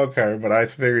be a wild card, but I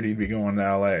figured he'd be going to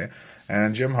L.A.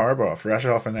 And Jim Harbaugh, fresh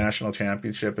off a national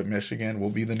championship at Michigan, will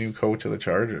be the new coach of the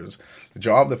Chargers. The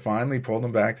job that finally pulled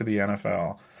him back to the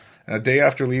NFL. A day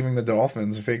after leaving the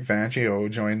Dolphins, Vic Fangio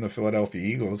joined the Philadelphia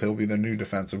Eagles. He'll be the new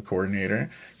defensive coordinator.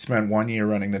 He spent 1 year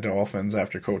running the Dolphins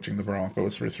after coaching the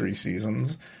Broncos for 3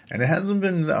 seasons. And it hasn't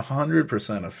been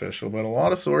 100% official, but a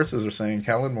lot of sources are saying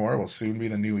Kellen Moore will soon be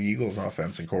the new Eagles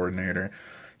offensive coordinator.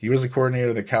 He was the coordinator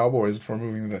of the Cowboys before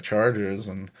moving to the Chargers,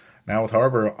 and now with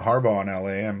Harbaugh in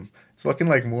LA, it's looking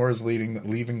like Moore is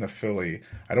leaving the Philly.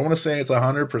 I don't want to say it's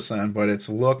 100%, but it's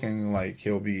looking like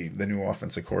he'll be the new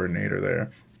offensive coordinator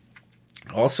there.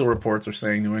 Also, reports are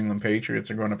saying New England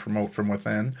Patriots are going to promote from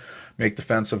within, make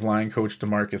defensive line coach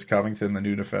DeMarcus Covington the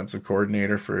new defensive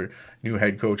coordinator for new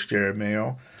head coach Jared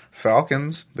Mayo.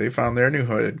 Falcons, they found their new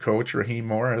head coach, Raheem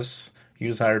Morris. He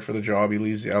was hired for the job. He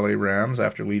leaves the LA Rams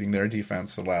after leading their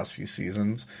defense the last few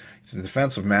seasons. He's a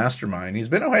defensive mastermind. He's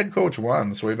been a head coach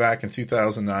once, way back in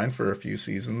 2009 for a few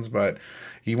seasons, but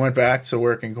he went back to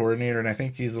working coordinator, and I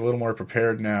think he's a little more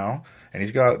prepared now. And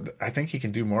I think he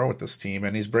can do more with this team,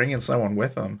 and he's bringing someone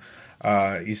with him.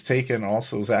 He's taken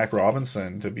also Zach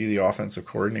Robinson to be the offensive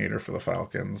coordinator for the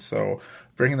Falcons. So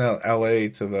bringing the LA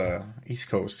to the East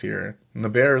Coast here. And the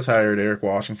Bears hired Eric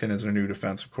Washington as their new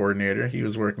defensive coordinator. He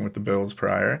was working with the Bills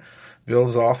prior.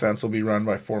 Bills' offense will be run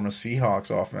by former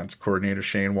Seahawks offense coordinator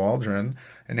Shane Waldron.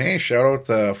 And hey, shout out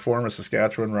to former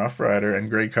Saskatchewan Roughrider and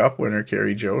Grey Cup winner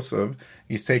Kerry Joseph.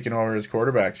 He's taken over as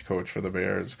quarterbacks coach for the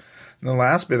Bears. And the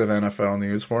last bit of NFL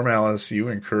news, former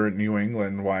LSU and current New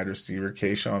England wide receiver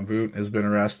Keyshawn Boot has been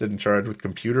arrested and charged with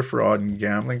computer fraud and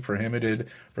gambling prohibited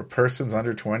for persons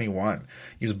under 21.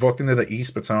 He was booked into the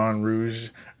East Baton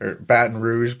Rouge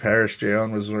Parish Jail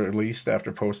and was released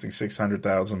after posting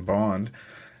 $600,000 bond.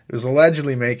 He was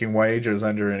allegedly making wagers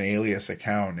under an alias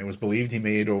account. It was believed he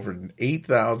made over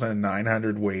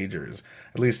 8,900 wagers.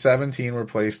 At least 17 were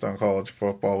placed on college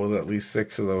football, with at least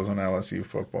 6 of those on LSU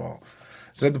football.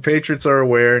 Said the Patriots are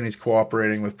aware and he's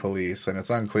cooperating with police, and it's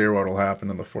unclear what will happen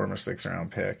to the former 6th-round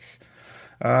pick.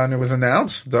 And it was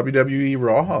announced WWE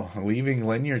Raw leaving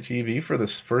linear TV for the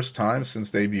first time since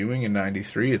debuting in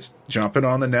 '93. It's jumping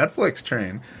on the Netflix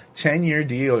train. 10-year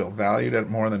deal valued at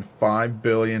more than $5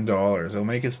 billion. It'll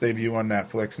make its debut on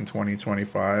Netflix in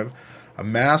 2025. A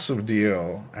massive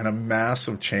deal and a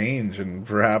massive change in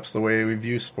perhaps the way we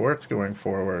view sports going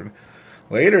forward.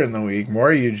 Later in the week,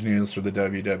 more huge news for the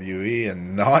WWE,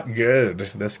 and not good.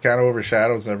 This kind of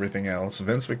overshadows everything else.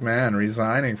 Vince McMahon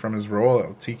resigning from his role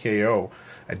at TKO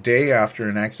a day after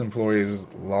an ex-employee's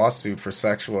lawsuit for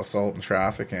sexual assault and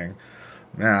trafficking.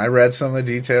 Man, I read some of the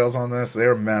details on this.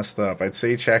 They're messed up. I'd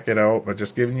say check it out, but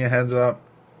just giving you a heads up,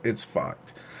 it's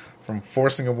fucked. From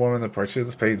forcing a woman to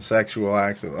participate in sexual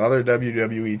acts with other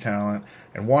WWE talent,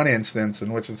 and one instance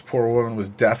in which this poor woman was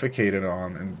defecated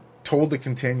on and told to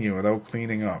continue without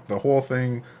cleaning up. The whole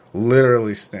thing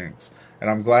literally stinks. And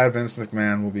I'm glad Vince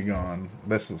McMahon will be gone.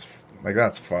 That's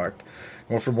fucked.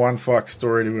 Going from one fucked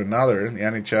story to another, the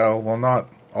NHL, well, not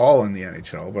all in the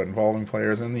NHL, but involving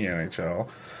players in the NHL.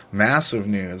 Massive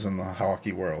news in the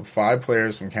hockey world. 5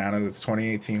 players from Canada's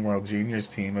 2018 World Juniors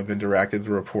team have been directed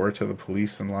to report to the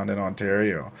police in London,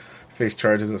 Ontario. Face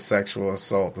charges of sexual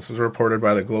assault. This was reported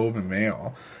by the Globe and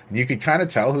Mail. And you could kind of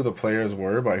tell who the players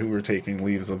were by who were taking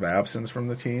leaves of absence from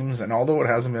the teams. And although it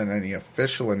hasn't been any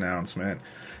official announcement,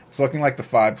 it's looking like the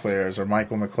 5 players are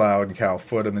Michael McLeod and Cal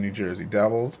Foote of the New Jersey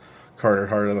Devils, Carter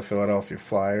Hart of the Philadelphia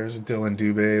Flyers, Dylan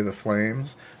Dubé of the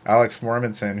Flames, Alex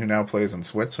Formenton, who now plays in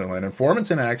Switzerland. And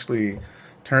Formenton actually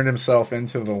turned himself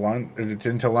into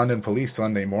London police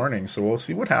Sunday morning. So we'll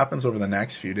see what happens over the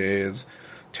next few days.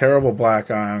 Terrible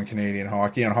black eye on Canadian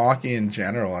hockey and hockey in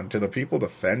general. And to the people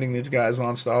defending these guys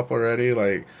nonstop already,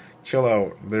 like, chill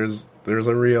out. There's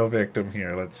a real victim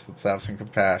here. Let's have some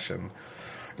compassion.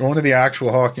 Going to the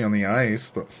actual hockey on the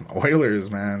ice, the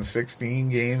Oilers, man, 16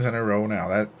 games in a row now.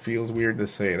 That feels weird to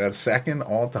say. That's second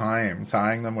all-time,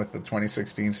 tying them with the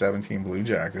 2016-17 Blue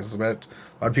Jackets. A lot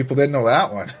of people didn't know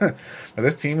that one. But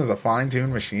this team is a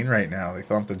fine-tuned machine right now. They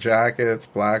thumped the Jackets,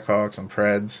 Blackhawks, and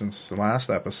Preds since the last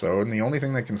episode, and the only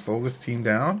thing that can slow this team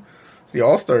down is the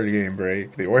All-Star game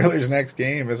break. The Oilers' next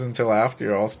game isn't until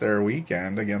after All-Star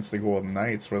weekend against the Golden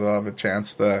Knights, where they'll have a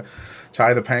chance to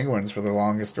tie the Penguins for the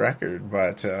longest record.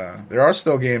 But there are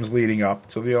still games leading up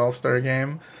to the All-Star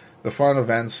game. The fun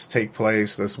events take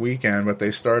place this weekend, but they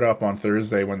start up on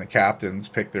Thursday when the captains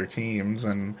pick their teams.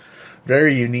 And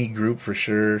very unique group for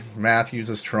sure. Matthews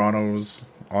is Toronto's.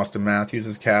 Austin Matthews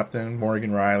is captain.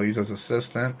 Morgan Riley's as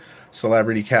assistant.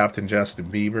 Celebrity captain Justin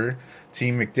Bieber.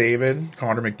 Team McDavid,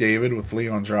 Connor McDavid with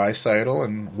Leon Draisaitl,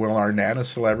 and Will Arnett as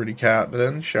celebrity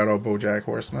captain. Shout out BoJack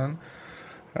Horseman.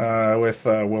 With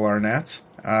Will Arnett.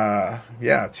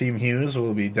 Team Hughes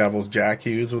will be Devils Jack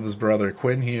Hughes with his brother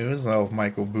Quinn Hughes. They'll have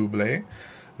Michael Bublé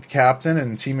with captain,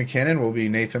 and Team McKinnon will be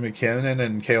Nathan McKinnon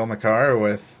and Cale Makar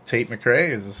with Tate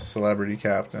McRae as celebrity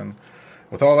captain.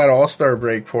 With all that All-Star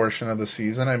break portion of the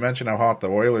season, I mentioned how hot the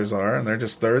Oilers are, and they're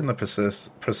just third in the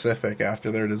Pacific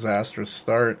after their disastrous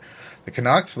start. The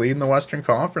Canucks lead in the Western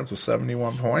Conference with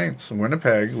 71 points.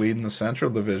 Winnipeg lead in the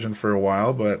Central Division for a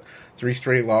while, but 3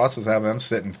 straight losses have them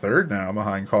sitting third now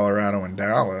behind Colorado and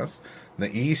Dallas. In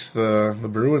the East, the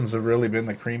Bruins have really been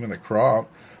the cream of the crop.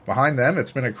 Behind them,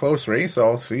 it's been a close race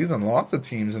all season. Lots of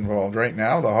teams involved. Right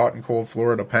now, the hot and cold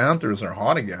Florida Panthers are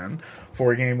hot again.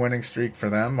 4-game winning streak for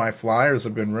them. My Flyers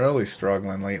have been really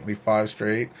struggling lately, 5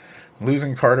 straight.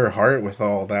 Losing Carter Hart with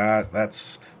all that,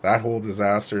 that whole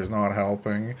disaster is not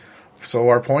helping. So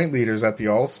our point leaders at the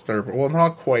All-Star, well,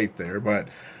 not quite there, but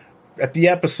at the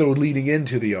episode leading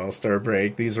into the All-Star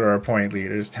break, these are our point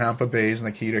leaders. Tampa Bay's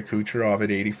Nikita Kucherov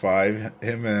at 85.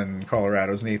 Him and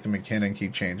Colorado's Nathan MacKinnon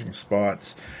keep changing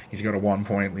spots. He's got a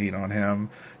 1-point lead on him.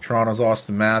 Toronto's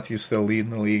Austin Matthews still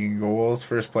leading the league in goals.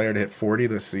 First player to hit 40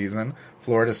 this season.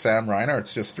 Florida's Sam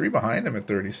Reinhart's just 3 behind him at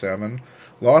 37.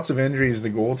 Lots of injuries to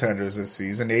goaltenders this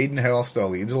season. Aiden Hill still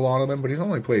leads a lot of them, but he's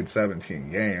only played 17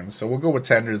 games. So we'll go with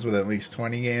tenders with at least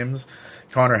 20 games.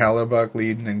 Connor Hellebuck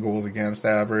leading in goals against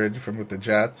average with the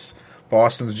Jets.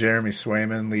 Boston's Jeremy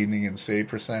Swayman leading in save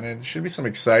percentage. Should be some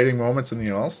exciting moments in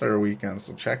the All-Star weekend,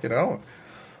 so check it out.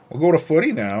 We'll go to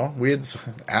footy now. We had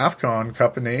AFCON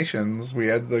Cup of Nations. We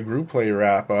had the group play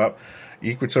wrap up.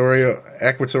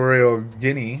 Equatorial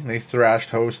Guinea, they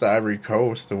thrashed host Ivory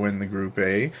Coast to win the Group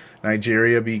A.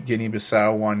 Nigeria beat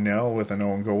Guinea-Bissau 1-0 with an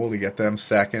own goal to get them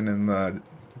second in the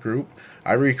group.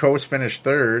 Ivory Coast finished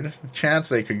third. Chance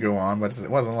they could go on, but it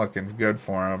wasn't looking good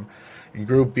for them. In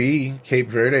Group B, Cape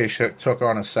Verde took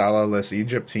on a Salah-less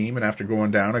Egypt team, and after going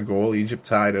down a goal, Egypt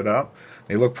tied it up.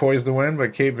 They looked poised to win,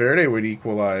 but Cape Verde would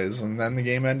equalize, and then the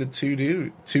game ended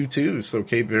 2-2, so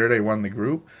Cape Verde won the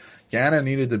group. Ghana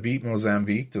needed to beat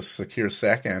Mozambique to secure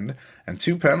second, and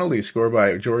 2 penalties scored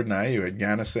by Jordan Ayew had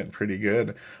Ghana sitting pretty good.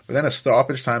 But then a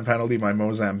stoppage time penalty by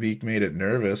Mozambique made it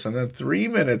nervous, and then 3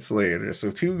 minutes later, so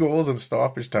 2 goals in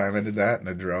stoppage time ended that in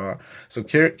a draw. So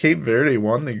Cape Verde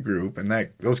won the group, and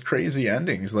those crazy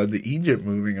endings led to Egypt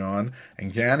moving on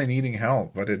and Ghana needing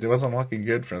help, but it wasn't looking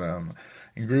good for them.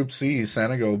 In Group C,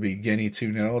 Senegal beat Guinea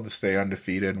 2-0 to stay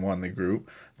undefeated and won the group.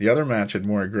 The other match had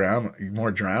more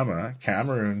drama.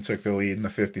 Cameroon took the lead in the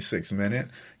 56th minute.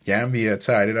 Gambia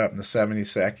tied it up in the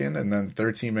 72nd, and then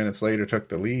 13 minutes later took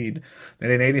the lead.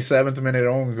 Then an 87th minute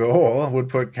own goal would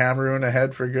put Cameroon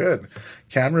ahead for good.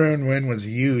 Cameroon win was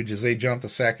huge as they jumped to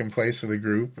second place of the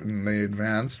group and they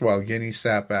advanced, while Guinea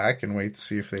sat back and wait to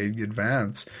see if they'd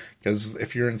advance. Because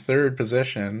if you're in third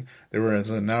position, there was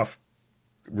enough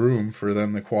room for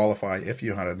them to qualify if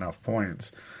you had enough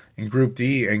points. In Group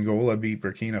D, Angola beat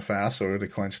Burkina Faso to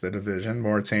clinch the division.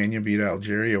 Mauritania beat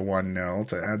Algeria 1-0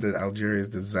 to add to Algeria's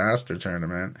disaster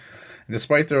tournament. And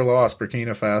despite their loss,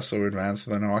 Burkina Faso advanced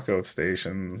to the knockout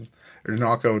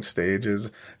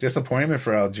stages. Disappointment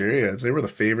for Algeria as they were the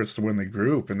favorites to win the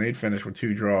group, and they'd finished with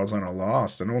 2 draws and a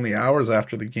loss. And only hours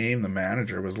after the game, the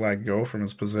manager was let go from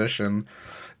his position.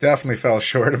 Definitely fell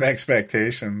short of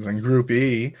expectations. In Group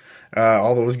E,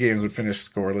 all those games would finish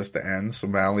scoreless to end. So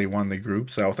Mali won the group.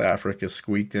 South Africa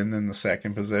squeaked in the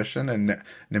second position. And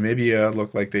Namibia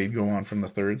looked like they'd go on from the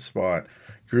third spot.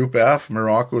 Group F,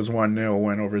 Morocco's 1-0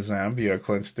 win over Zambia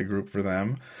clinched the group for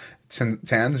them.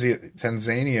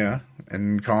 Tanzania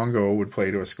and Congo would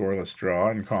play to a scoreless draw,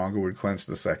 and Congo would clinch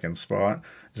the second spot.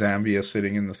 Zambia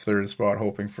sitting in the third spot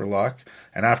hoping for luck.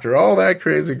 And after all that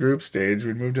crazy group stage,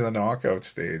 we'd move to the knockout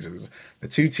stages. The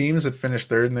 2 teams that finished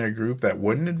third in their group that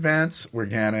wouldn't advance were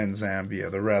Ghana and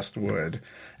Zambia. The rest would.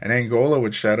 And Angola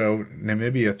would shut out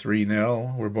Namibia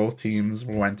 3-0, where both teams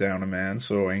went down a man,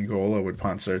 so Angola would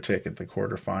punch their ticket to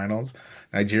quarterfinals.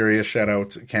 Nigeria shut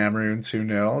out Cameroon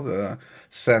 2-0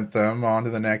 sent them on to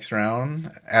the next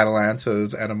round.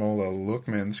 Atalanta's Ademola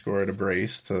Lookman scored a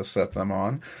brace to set them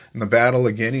on. In the Battle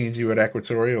of Guineas, you had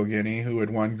Equatorial Guinea, who had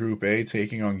won Group A,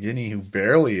 taking on Guinea, who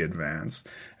barely advanced.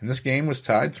 And this game was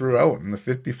tied throughout. In the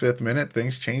 55th minute,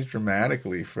 things changed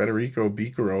dramatically. Federico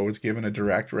Bicaro was given a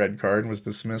direct red card and was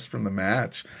dismissed from the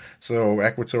match. So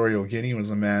Equatorial Guinea was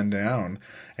a man down.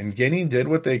 And Guinea did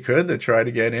what they could to try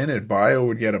to get in it. Bayo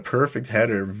would get a perfect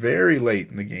header very late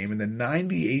in the game in the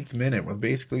 98th minute with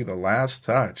basically the last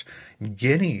touch.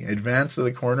 Guinea advanced to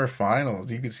the quarterfinals.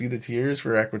 You could see the tears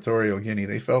for Equatorial Guinea.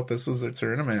 They felt this was their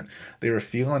tournament. They were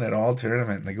feeling it all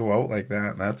tournament, and they go out like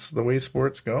that. And that's the way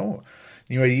sports go.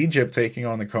 You had Egypt taking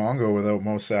on the Congo without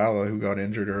Mo Salah, who got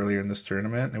injured earlier in this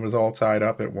tournament. It was all tied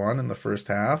up at 1 in the first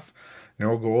half.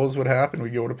 No goals would happen. We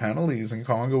go to penalties, and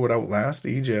Congo would outlast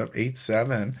Egypt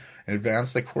 8-7 and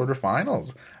advance to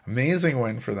quarterfinals. Amazing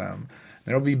win for them.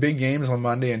 There will be big games on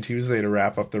Monday and Tuesday to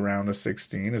wrap up the round of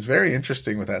 16. It's very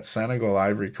interesting with that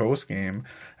Senegal-Ivory Coast game.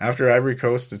 After Ivory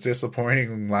Coast's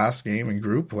disappointing last game in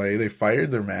group play, they fired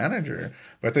their manager,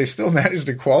 but they still managed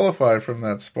to qualify from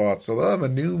that spot. So they'll have a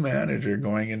new manager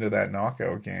going into that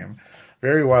knockout game.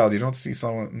 Very wild. You don't see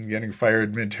someone getting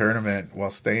fired mid-tournament while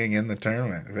staying in the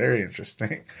tournament. Very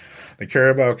interesting. The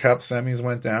Carabao Cup semis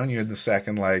went down. You had the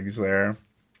second legs there.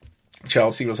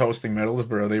 Chelsea was hosting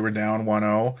Middlesbrough. They were down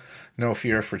 1-0. No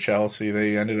fear for Chelsea.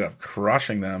 They ended up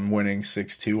crushing them, winning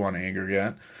 6-2 on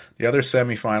aggregate. The other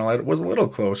semi-final, it was a little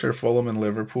closer. Fulham and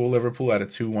Liverpool. Liverpool had a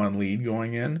 2-1 lead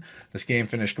going in. This game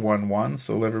finished 1-1,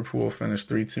 so Liverpool finished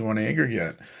 3-2 on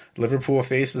aggregate. Liverpool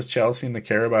faces Chelsea in the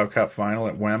Carabao Cup final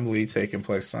at Wembley, taking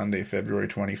place Sunday, February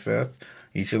 25th.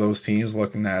 Each of those teams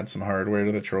looking to add some hardware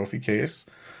to the trophy case.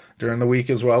 During the week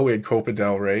as well, we had Copa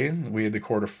del Rey. We had the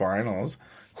quarterfinals.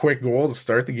 Quick goal to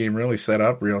start the game really set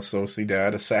up Real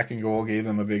Sociedad. A second goal gave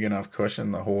them a big enough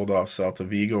cushion to hold off Celta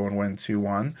Vigo and win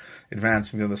 2-1,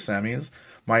 advancing to the semis.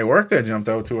 Mallorca jumped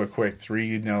out to a quick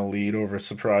 3-0 lead over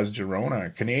surprise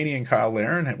Girona. Canadian Kyle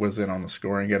Larin was in on the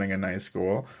score and getting a nice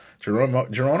goal.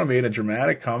 Girona made a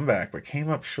dramatic comeback, but came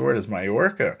up short as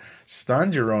Mallorca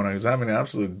stunned Girona, who's having an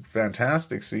absolute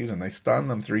fantastic season. They stunned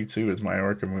them 3-2 as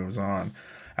Mallorca moves on.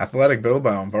 Athletic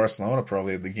Bilbao and Barcelona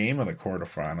probably had the game of the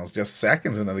quarterfinals. Just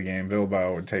seconds into the game,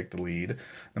 Bilbao would take the lead.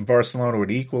 Then Barcelona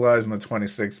would equalize in the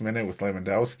 26th minute with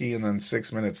Lewandowski, and then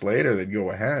 6 minutes later they'd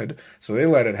go ahead. So they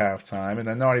led at halftime, and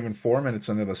then not even 4 minutes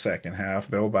into the second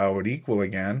half, Bilbao would equal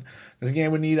again. This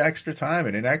game would need extra time,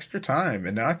 and in extra time,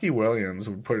 Inaki Williams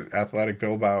would put Athletic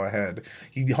Bilbao ahead.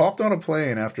 He hopped on a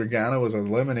plane after Ghana was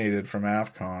eliminated from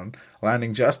AFCON,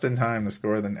 landing just in time to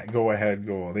score the go-ahead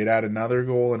goal. They'd add another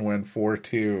goal and win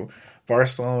 4-2.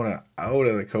 Barcelona out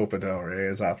of the Copa del Rey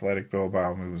as Athletic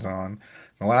Bilbao moves on.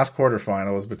 The last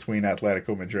quarterfinal was between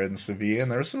Atletico Madrid and Sevilla,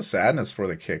 and there was some sadness for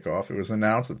the kickoff. It was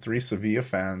announced that 3 Sevilla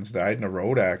fans died in a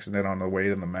road accident on the way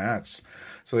to the match.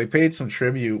 So they paid some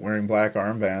tribute wearing black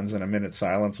armbands, and a minute's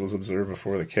silence was observed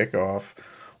before the kickoff.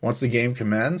 Once the game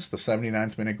commenced, the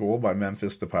 79th minute goal by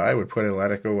Memphis Depay would put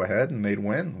Atletico ahead, and they'd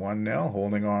win 1-0,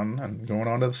 holding on and going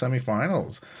on to the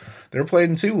semifinals. They're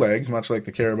played in 2 legs, much like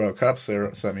the Carabao Cup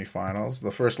semifinals. The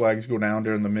first legs go down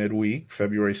during the midweek,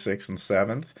 February 6th and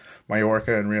 7th.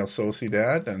 Mallorca and Real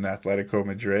Sociedad, and Atletico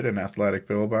Madrid and Athletic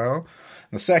Bilbao. And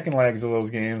the second legs of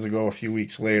those games will go a few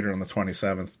weeks later on the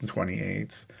 27th and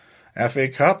 28th. FA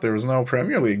Cup, there was no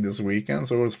Premier League this weekend,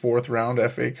 so it was 4th round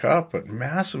FA Cup, but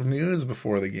massive news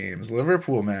before the games.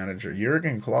 Liverpool manager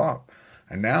Jurgen Klopp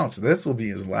announced this will be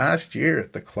his last year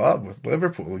at the club with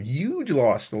Liverpool. Huge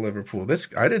loss to Liverpool.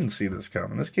 I didn't see this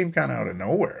coming. This came kind of out of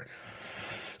nowhere.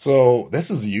 So this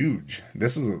is huge.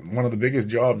 This is one of the biggest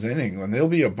jobs in England. It'll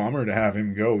be a bummer to have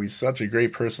him go. He's such a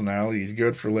great personality. He's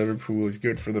good for Liverpool. He's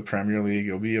good for the Premier League.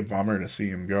 It'll be a bummer to see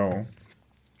him go.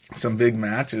 Some big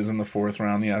matches in the 4th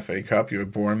round, the FA Cup. You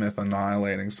had Bournemouth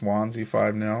annihilating Swansea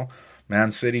 5-0.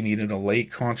 Man City needed a late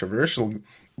controversial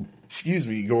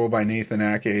goal by Nathan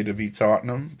Ake to beat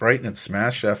Tottenham. Brighton had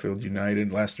smashed Sheffield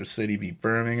United. Leicester City beat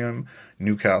Birmingham.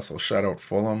 Newcastle shut out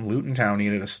Fulham. Luton Town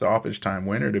needed a stoppage time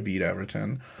winner to beat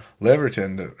Everton.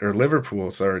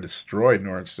 Liverpool destroyed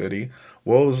Norwich City.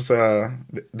 Wolves,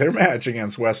 their match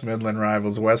against West Midland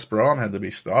rivals West Brom had to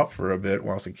be stopped for a bit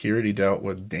while security dealt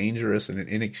with dangerous and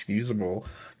inexcusable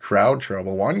crowd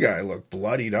trouble. One guy looked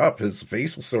bloodied up. His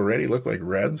face already looked like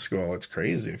Red Skull. It's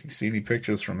crazy if you see any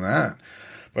pictures from that.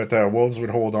 But Wolves would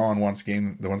hold on once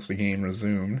the game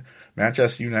resumed.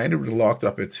 Manchester United were locked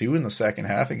up at 2 in the second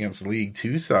half against League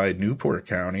 2 side Newport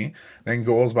County. Then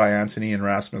goals by Antony and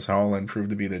Rasmus Haaland proved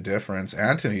to be the difference.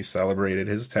 Antony celebrated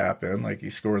his tap-in like he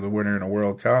scored the winner in a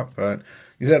World Cup, but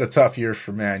he's had a tough year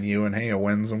for Man U, and hey, a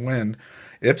win's a win.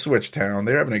 Ipswich Town,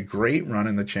 they're having a great run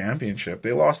in the championship.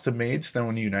 They lost to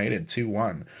Maidstone United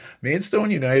 2-1.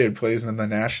 Maidstone United plays in the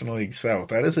National League South.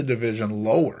 That is a division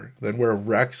lower than where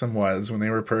Wrexham was when they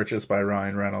were purchased by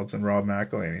Ryan Reynolds and Rob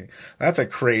McElhenney. That's a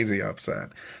crazy upset.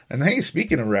 And hey,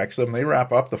 speaking of Wrexham, they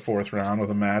wrap up the 4th round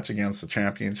with a match against the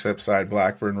championship side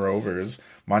Blackburn Rovers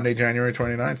Monday, January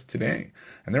 29th, today.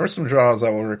 And there were some draws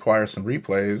that will require some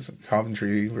replays.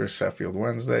 Coventry versus Sheffield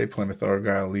Wednesday, Plymouth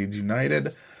Argyle Leeds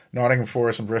United, Nottingham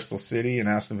Forest and Bristol City, and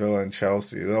Aston Villa and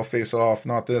Chelsea. They'll face off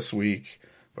not this week,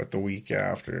 but the week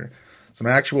after. Some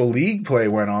actual league play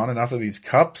went on, enough of these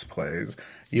cups plays.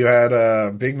 You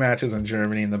had big matches in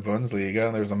Germany in the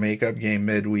Bundesliga. There's a makeup game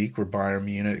midweek where Bayern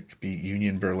Munich beat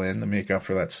Union Berlin to make up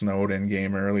for that snowed-in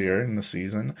game earlier in the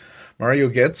season. Mario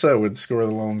Götze would score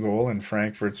the lone goal in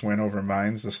Frankfurt's win over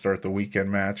Mainz to start the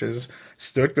weekend matches.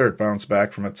 Stuttgart bounced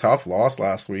back from a tough loss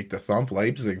last week to thump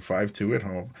Leipzig 5-2 at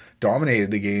home.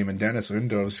 Dominated the game, and Dennis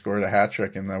Undov scored a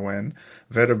hat-trick in the win.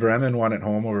 Werder Bremen won at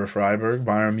home over Freiburg.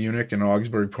 Bayern Munich and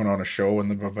Augsburg put on a show in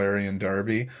the Bavarian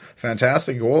derby.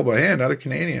 Fantastic goal by another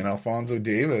Canadian, Alphonso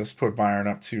Davies, put Bayern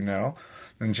up 2-0.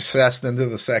 And just assessed into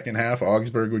the second half,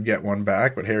 Augsburg would get one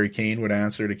back, but Harry Kane would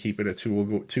answer to keep it a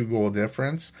two-goal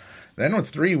difference. Then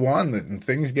with 3-1 and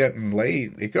things getting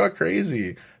late, it got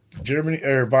crazy.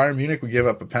 Bayern Munich would give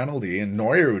up a penalty, and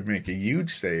Neuer would make a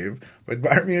huge save, but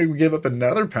Bayern Munich would give up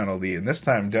another penalty, and this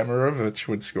time Demirovic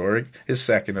would score his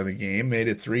second of the game, made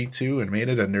it 3-2, and made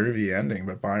it a nervy ending,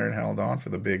 but Bayern held on for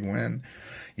the big win.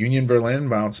 Union Berlin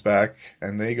bounced back,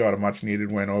 and they got a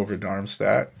much-needed win over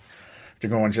Darmstadt. After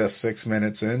going just 6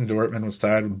 minutes in, Dortmund was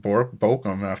tied with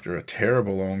Bochum after a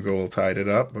terrible own goal tied it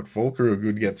up, but Füllkrug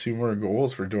would get 2 more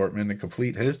goals for Dortmund to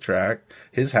complete his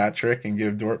hat trick, and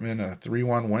give Dortmund a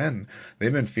 3-1 win.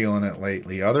 They've been feeling it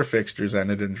lately. Other fixtures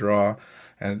ended in draws,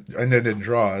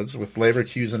 with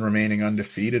Leverkusen remaining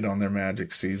undefeated on their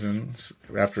magic season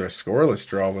after a scoreless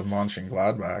draw with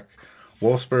Mönchengladbach.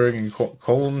 Wolfsburg and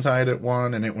Köln tied at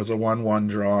 1, and it was a 1-1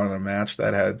 draw in a match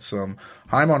that had some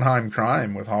Heim-on-Heim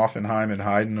crime, with Hoffenheim and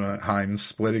Heidenheim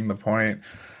splitting the point.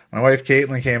 My wife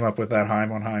Caitlin came up with that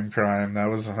Heim-on-Heim crime. That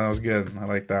was good. I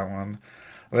like that one.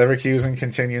 Leverkusen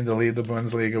continued to lead the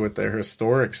Bundesliga with their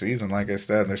historic season. Like I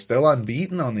said, they're still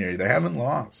unbeaten on the year. They haven't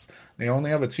lost. They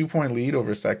only have a 2-point lead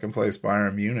over second place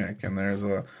Bayern Munich, and there's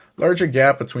a larger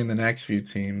gap between the next few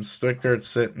teams. Stuttgart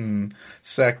sit in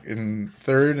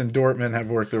third, and Dortmund have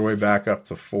worked their way back up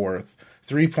to fourth.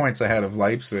 3 points ahead of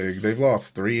Leipzig. They've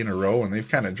lost 3 in a row, and they've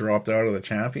kind of dropped out of the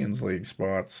Champions League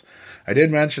spots. I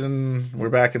did mention we're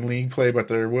back in league play, but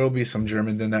there will be some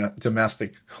German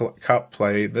domestic cup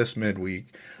play this midweek.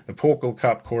 The Pokal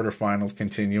Cup quarterfinals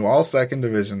continue. All second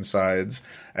division sides.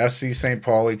 FC St.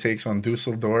 Pauli takes on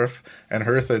Dusseldorf, and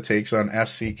Hertha takes on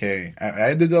FCK. I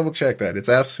had to double check that. It's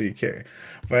FCK.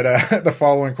 But the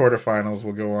following quarterfinals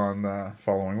will go on the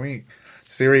following week.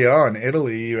 Serie A in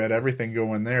Italy, you had everything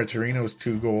going there. Torino's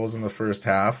 2 goals in the first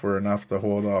half were enough to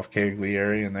hold off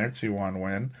Cagliari in their 2-1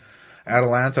 win.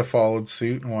 Atalanta followed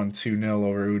suit and won 2-0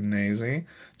 over Udinese.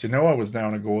 Genoa was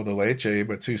down a goal to Lecce,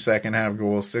 but 2 second-half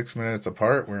goals 6 minutes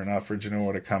apart were enough for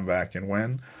Genoa to come back and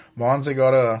win. Monza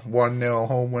got a 1-0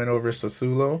 home win over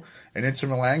Sassuolo, and Inter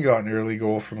Milan got an early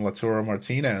goal from Lautaro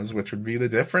Martinez, which would be the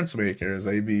difference maker as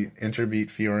Inter beat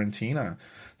Fiorentina.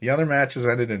 The other matches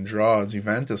ended in draws.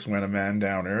 Juventus went a man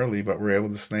down early, but were able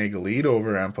to snag a lead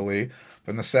over Empoli.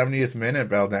 But in the 70th minute,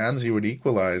 Baldanzi would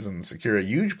equalize and secure a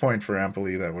huge point for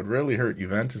Empoli that would really hurt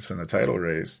Juventus in the title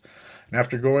race. And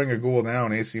after going a goal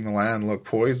down, AC Milan looked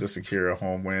poised to secure a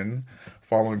home win,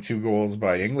 following 2 goals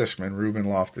by Englishman Ruben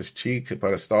Loftus-Cheek,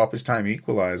 but a stoppage time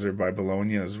equalizer by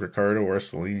Bologna's Riccardo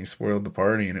Orsolini spoiled the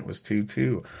party, and it was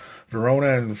 2-2.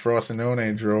 Verona and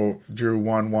Frosinone drew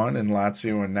 1-1, and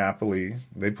Lazio and Napoli,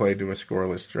 they played to a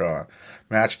scoreless draw.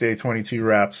 Match day 22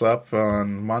 wraps up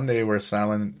on Monday, where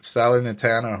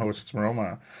Salernitana hosts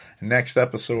Roma. Next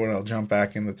episode, I'll jump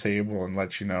back in the table and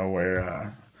let you know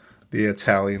where the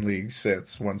Italian league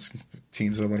sits once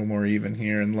teams are a little more even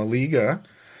here. In La Liga,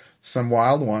 some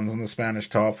wild ones on the Spanish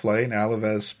top flight.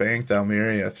 Alaves spanked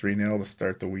Almeria 3-0 to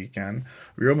start the weekend.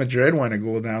 Real Madrid went a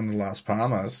goal down to Las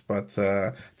Palmas, but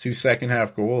 2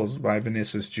 second-half goals by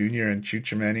Vinicius Jr. and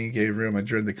Tchouameni gave Real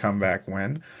Madrid the comeback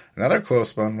win. Another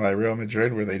close one by Real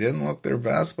Madrid where they didn't look their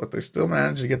best, but they still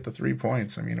managed to get the 3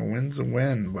 points. I mean, a win's a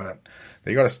win, but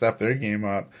they got to step their game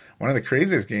up. One of the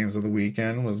craziest games of the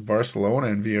weekend was Barcelona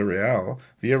and Villarreal.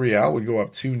 Villarreal would go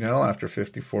up 2-0 after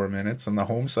 54 minutes, and the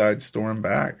home side stormed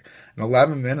back. In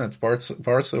 11 minutes,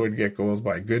 Barca would get goals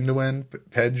by Gundogan,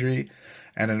 Pedri,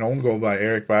 and an own goal by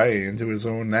Eric Bailly into his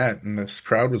own net, and this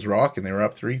crowd was rocking. They were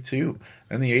up 3-2.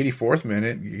 Then the 84th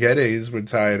minute, Guedes would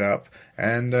tie it up,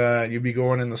 and you'd be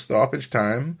going in the stoppage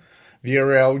time.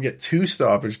 Villarreal would get 2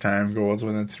 stoppage time goals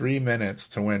within 3 minutes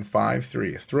to win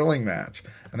 5-3. A thrilling match.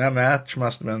 And that match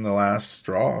must have been the last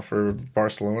straw for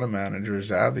Barcelona manager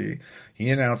Xavi. He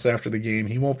announced after the game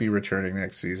he won't be returning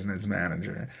next season as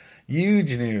manager.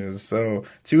 Huge news. So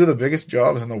 2 of the biggest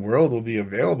jobs in the world will be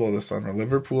available this summer,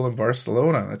 Liverpool and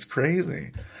Barcelona. That's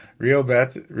crazy. Real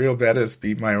Betis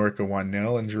beat Mallorca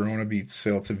 1-0, and Girona beat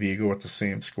Celta Vigo with the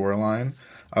same scoreline.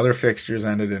 Other fixtures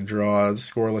ended in draws.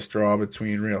 Scoreless draw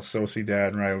between Real Sociedad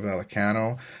and Rayo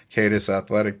Vallecano. Cadiz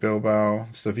Athletic Bilbao.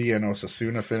 Sevilla and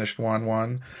Osasuna finished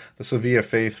 1-1. The Sevilla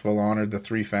faithful honored the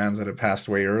 3 fans that had passed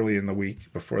away early in the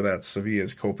week before that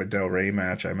Sevilla's Copa del Rey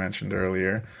match I mentioned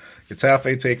earlier.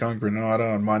 Getafe take on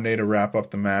Granada on Monday to wrap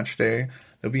up the match day.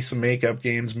 There'll be some makeup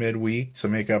games midweek to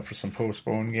make up for some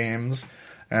postponed games.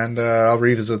 And I'll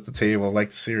revisit the table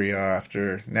like the Serie A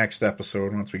after next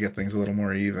episode once we get things a little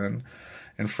more even.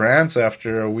 In France,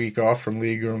 after a week off from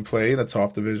Ligue 1 play, the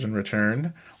top division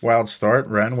returned. Wild start.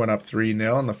 Rennes went up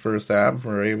 3-0 in the first half and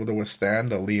were able to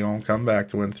withstand a Lyon comeback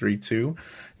to win 3-2.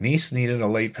 Nice needed a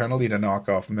late penalty to knock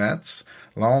off Metz.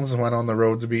 Lens went on the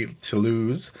road to beat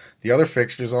Toulouse. The other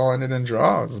fixtures all ended in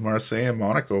draws. Marseille and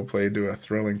Monaco played to a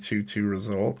thrilling 2-2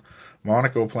 result.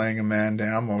 Monaco playing a man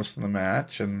down most of the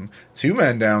match, and 2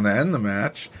 men down to end the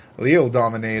match. Lille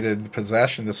dominated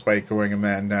possession despite going a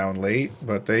man down late,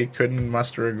 but they couldn't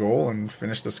muster a goal and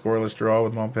finished a scoreless draw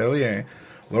with Montpellier.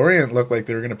 Lorient looked like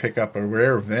they were going to pick up a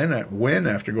rare win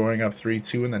after going up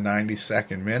 3-2 in the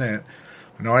 92nd minute.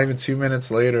 Not even 2 minutes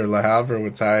later, Le Havre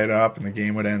would tie it up and the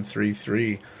game would end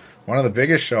 3-3. One of the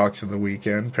biggest shocks of the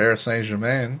weekend, Paris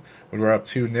Saint-Germain were up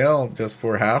 2-0 just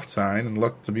before halftime and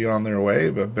looked to be on their way,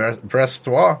 but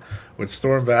Brestois would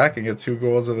storm back and get 2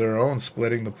 goals of their own,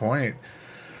 splitting the point.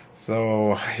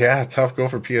 So, yeah, tough go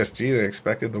for PSG. They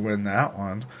expected to win that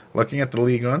one. Looking at the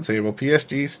Ligue 1 table,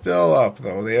 PSG still up,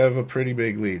 though. They have a pretty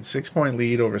big lead. 6-point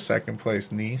lead over second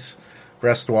place Nice.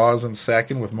 Brestois is in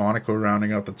second, with Monaco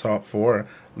rounding out the top 4.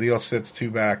 Lille sits 2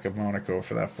 back of Monaco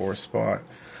for that 4th spot.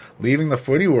 Leaving the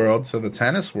footy world to the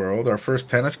tennis world, our first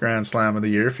tennis Grand Slam of the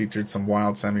year featured some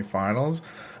wild semifinals.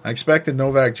 I expected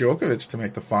Novak Djokovic to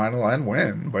make the final and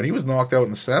win, but he was knocked out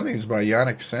in the semis by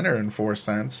Jannik Sinner in 4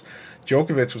 sets.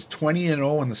 Djokovic was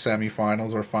 20-0 in the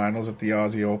semifinals or finals at the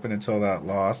Aussie Open until that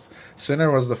loss.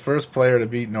 Sinner was the first player to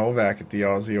beat Novak at the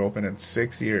Aussie Open in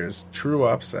 6 years. True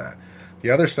upset.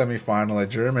 The other semifinal, a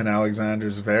German Alexander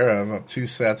Zverev up 2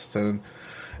 sets to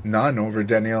none over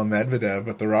Daniil Medvedev,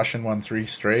 but the Russian won 3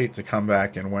 straight to come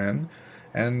back and win.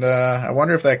 And I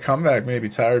wonder if that comeback maybe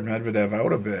tired Medvedev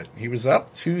out a bit. He was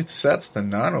up 2 sets to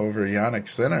none over Jannik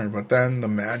Sinner, but then the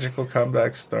magical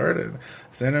comeback started.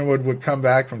 Sinner would come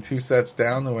back from 2 sets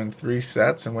down to win 3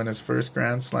 sets and win his first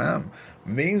Grand Slam.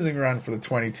 Amazing run for the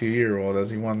 22-year-old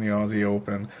as he won the Aussie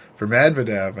Open. For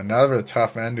Medvedev, another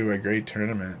tough end to a great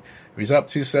tournament. He was up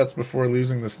 2 sets before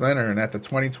losing to Sinner, and at the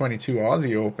 2022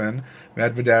 Aussie Open,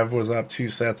 Medvedev was up 2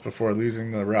 sets before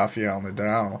losing to Rafael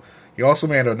Nadal. He also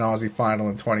made an Aussie final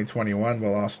in 2021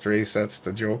 but lost 3 sets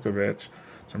to Djokovic.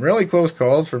 Some really close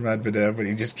calls for Medvedev, but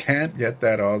he just can't get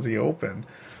that Aussie Open.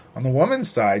 On the women's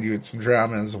side, you had some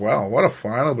drama as well. What a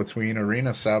final between Aryna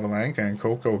Sabalenka and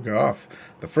Coco Gauff.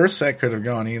 The first set could have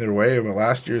gone either way, but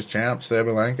last year's champ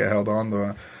Sabalenka held on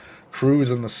to cruise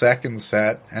in the second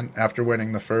set and after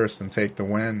winning the first and take the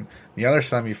win. The other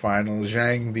semifinal,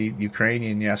 Zhang beat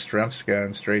Ukrainian Yastremska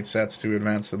in straight sets to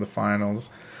advance to the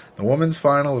finals. The women's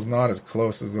final was not as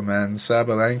close as the men's.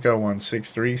 Sabalenka won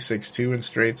 6-3, 6-2 in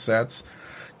straight sets,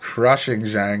 crushing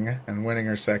Zhang and winning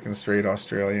her second straight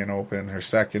Australian Open, her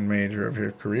second major of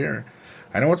her career.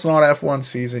 I know it's not F1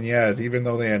 season yet, even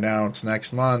though they announced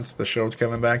next month the show's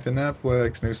coming back to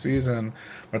Netflix, new season.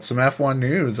 But some F1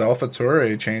 news,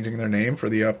 AlphaTauri changing their name for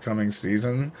the upcoming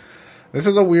season. This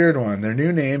is a weird one. Their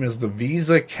new name is the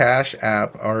Visa Cash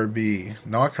App RB.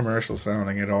 Not commercial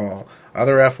sounding at all.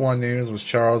 Other F1 news was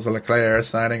Charles Leclerc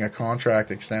signing a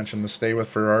contract extension to stay with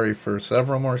Ferrari for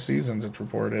several more seasons, it's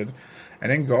reported.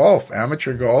 And in golf,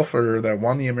 amateur golfer that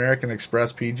won the American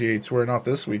Express PGA Tour, not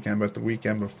this weekend, but the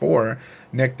weekend before,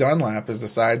 Nick Dunlap has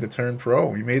decided to turn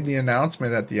pro. He made the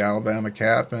announcement at the Alabama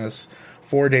campus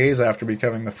 4 days after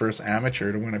becoming the first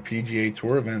amateur to win a PGA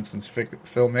Tour event since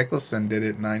Phil Mickelson did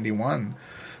it in 91.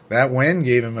 That win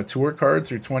gave him a tour card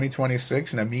through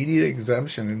 2026 and immediate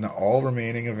exemption into all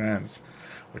remaining events.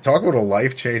 We're talking about a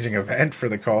life-changing event for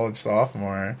the college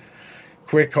sophomore.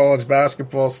 Quick college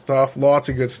basketball stuff, lots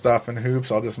of good stuff in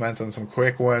hoops. I'll just mention some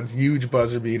quick ones. Huge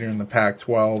buzzer beater in the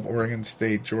Pac-12.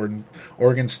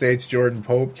 Oregon State's Jordan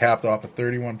Pope capped off a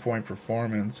 31-point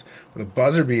performance with a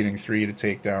buzzer-beating 3 to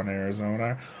take down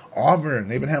Arizona. Auburn,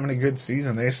 they've been having a good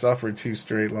season. They suffered 2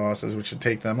 straight losses, which should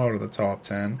take them out of the top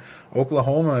 10.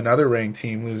 Oklahoma, another ranked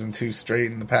team, losing 2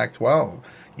 straight in the Pac-12.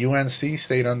 UNC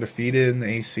stayed undefeated in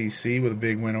the ACC with a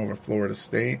big win over Florida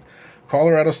State.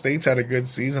 Colorado State's had a good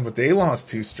season, but they lost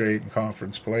 2 straight in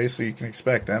conference play, so you can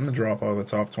expect them to drop out of the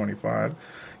top 25.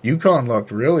 UConn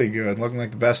looked really good, looking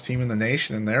like the best team in the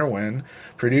nation in their win.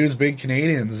 Purdue's big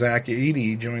Canadian, Zach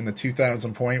Edey, joined the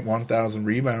 2,000-point,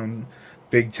 1,000-rebound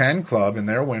Big Ten club in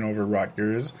their win over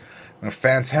Rutgers. A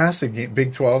fantastic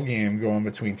Big 12 game going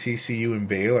between TCU and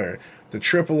Baylor. The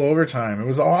triple overtime, it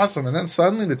was awesome, and then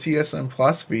suddenly the TSN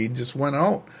Plus feed just went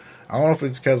out. I don't know if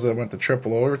it's because I went to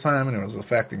triple overtime and it was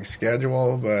affecting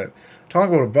schedule, but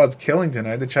talking about Buzz Killington,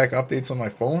 I had to check updates on my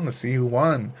phone to see who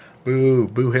won.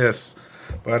 Boo hiss.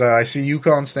 But I see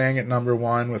UConn staying at number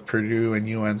 1 with Purdue and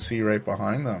UNC right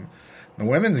behind them. The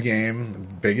women's game, the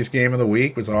biggest game of the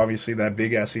week, was obviously that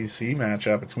big SEC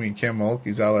matchup between Kim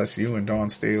Mulkey's LSU and Dawn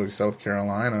Staley's South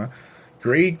Carolina.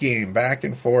 Great game, back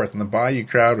and forth, and the Bayou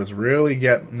crowd was really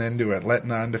getting into it, letting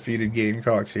the undefeated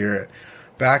Gamecocks hear it.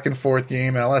 Back and forth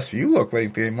game, LSU looked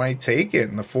like they might take it.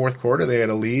 In the fourth quarter, they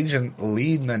had a lead,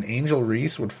 and then Angel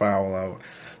Reese would foul out.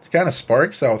 to kind of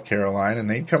spark South Carolina, and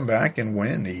they'd come back and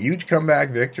win. A huge comeback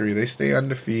victory. They stay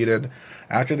undefeated.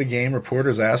 After the game,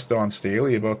 reporters asked Dawn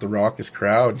Staley about the raucous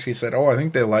crowd. She said, I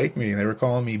think they like me. They were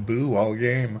calling me boo all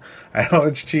game. I know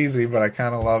it's cheesy, but I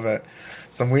kind of love it.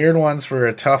 Some weird ones for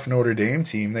a tough Notre Dame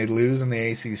team. They'd lose in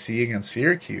the ACC against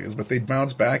Syracuse, but they'd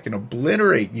bounce back and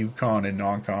obliterate UConn in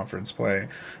non-conference play.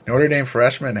 Notre Dame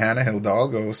freshman Hannah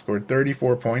Hidalgo scored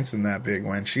 34 points in that big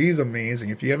win. She's amazing.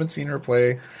 If you haven't seen her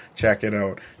play, check it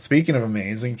out. Speaking of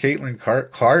amazing, Caitlin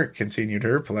Clark continued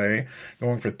her play,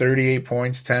 going for 38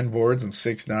 points, 10 boards, and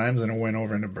 6 dimes in a win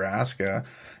over Nebraska.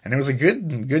 And it was a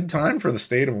good time for the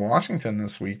state of Washington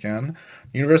this weekend.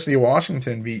 University of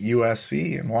Washington beat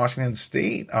USC, and Washington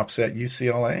State upset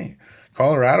UCLA.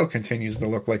 Colorado continues to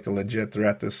look like a legit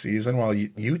threat this season, while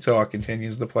Utah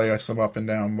continues to play some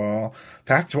up-and-down ball.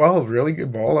 Pac-12, really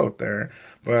good ball out there.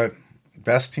 But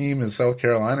best team is South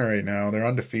Carolina right now. They're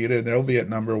undefeated. They'll be at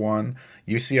number 1.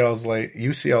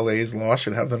 UCLA's loss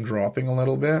should have them dropping a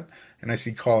little bit. And I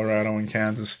see Colorado and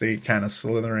Kansas State kind of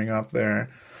slithering up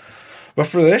there. But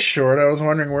for this short, I was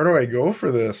wondering, where do I go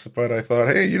for this? But I thought,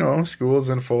 hey, school's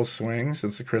in full swing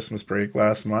since the Christmas break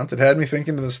last month. It had me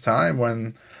thinking of this time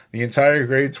when the entire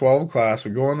grade 12 class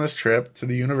would go on this trip to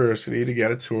the university to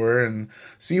get a tour and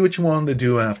see what you wanted to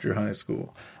do after high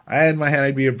school. I had in my head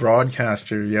I'd be a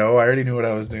broadcaster, I already knew what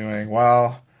I was doing.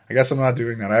 Well, I guess I'm not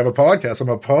doing that. I have a podcast. I'm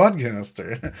a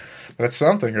podcaster. That's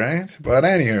something, right? But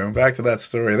anywho, back to that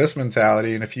story. This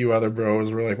mentality and a few other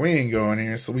bros were like, we ain't going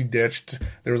here. So we ditched.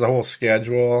 There was a whole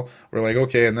schedule. We're like,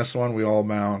 okay, in this one, we all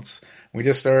bounce. We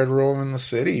just started rolling the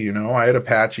city, I had a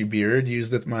patchy beard,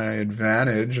 used it to my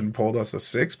advantage, and pulled us a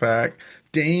 6-pack.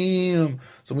 Damn.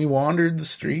 So we wandered the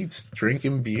streets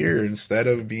drinking beer instead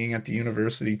of being at the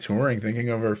university touring, thinking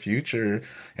of our future.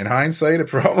 In hindsight, it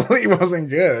probably wasn't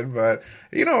good, but,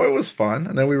 it was fun.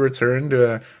 And then we returned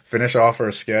to finish off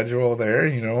our schedule there,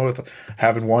 with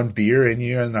having one beer in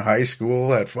you in the high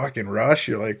school at fucking Rush.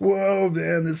 You're like, whoa,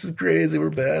 man, this is crazy.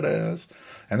 We're badass.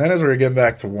 And then as we were getting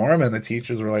back to Warman, the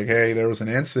teachers were like, hey, there was an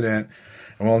incident,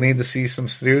 and we'll need to see some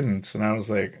students. And I was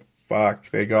like, fuck,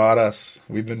 they got us.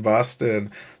 We've been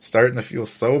busted. Starting to feel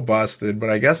so busted. But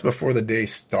I guess before the day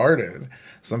started,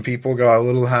 some people got a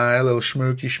little high, a little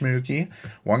schmooky.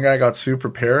 One guy got super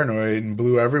paranoid and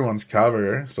blew everyone's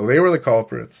cover. So they were the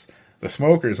culprits. The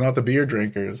smokers, not the beer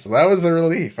drinkers. So that was a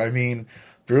relief. I mean,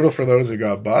 brutal for those who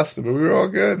got busted, but we were all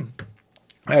good.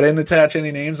 I didn't attach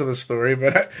any names to the story,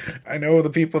 but I know the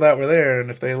people that were there,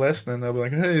 and if they listen, they'll be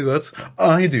like, hey,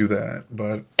 I do that.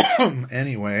 But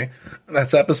anyway,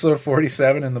 that's episode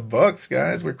 47 in the books,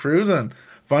 guys. We're cruising.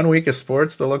 Fun week of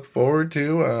sports to look forward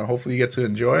to. Hopefully you get to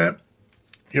enjoy it.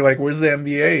 You're like, where's the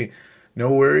NBA?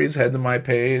 No worries. Head to my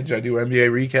page. I do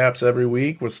NBA recaps every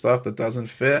week with stuff that doesn't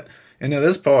fit into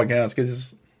this podcast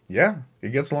because,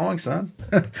 it gets long, son.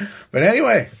 But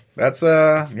anyway, that's,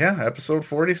 episode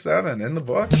 47 in the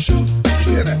book.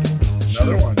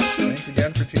 Another one. Thanks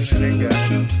again for tuning in,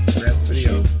 guys. Rant City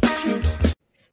out.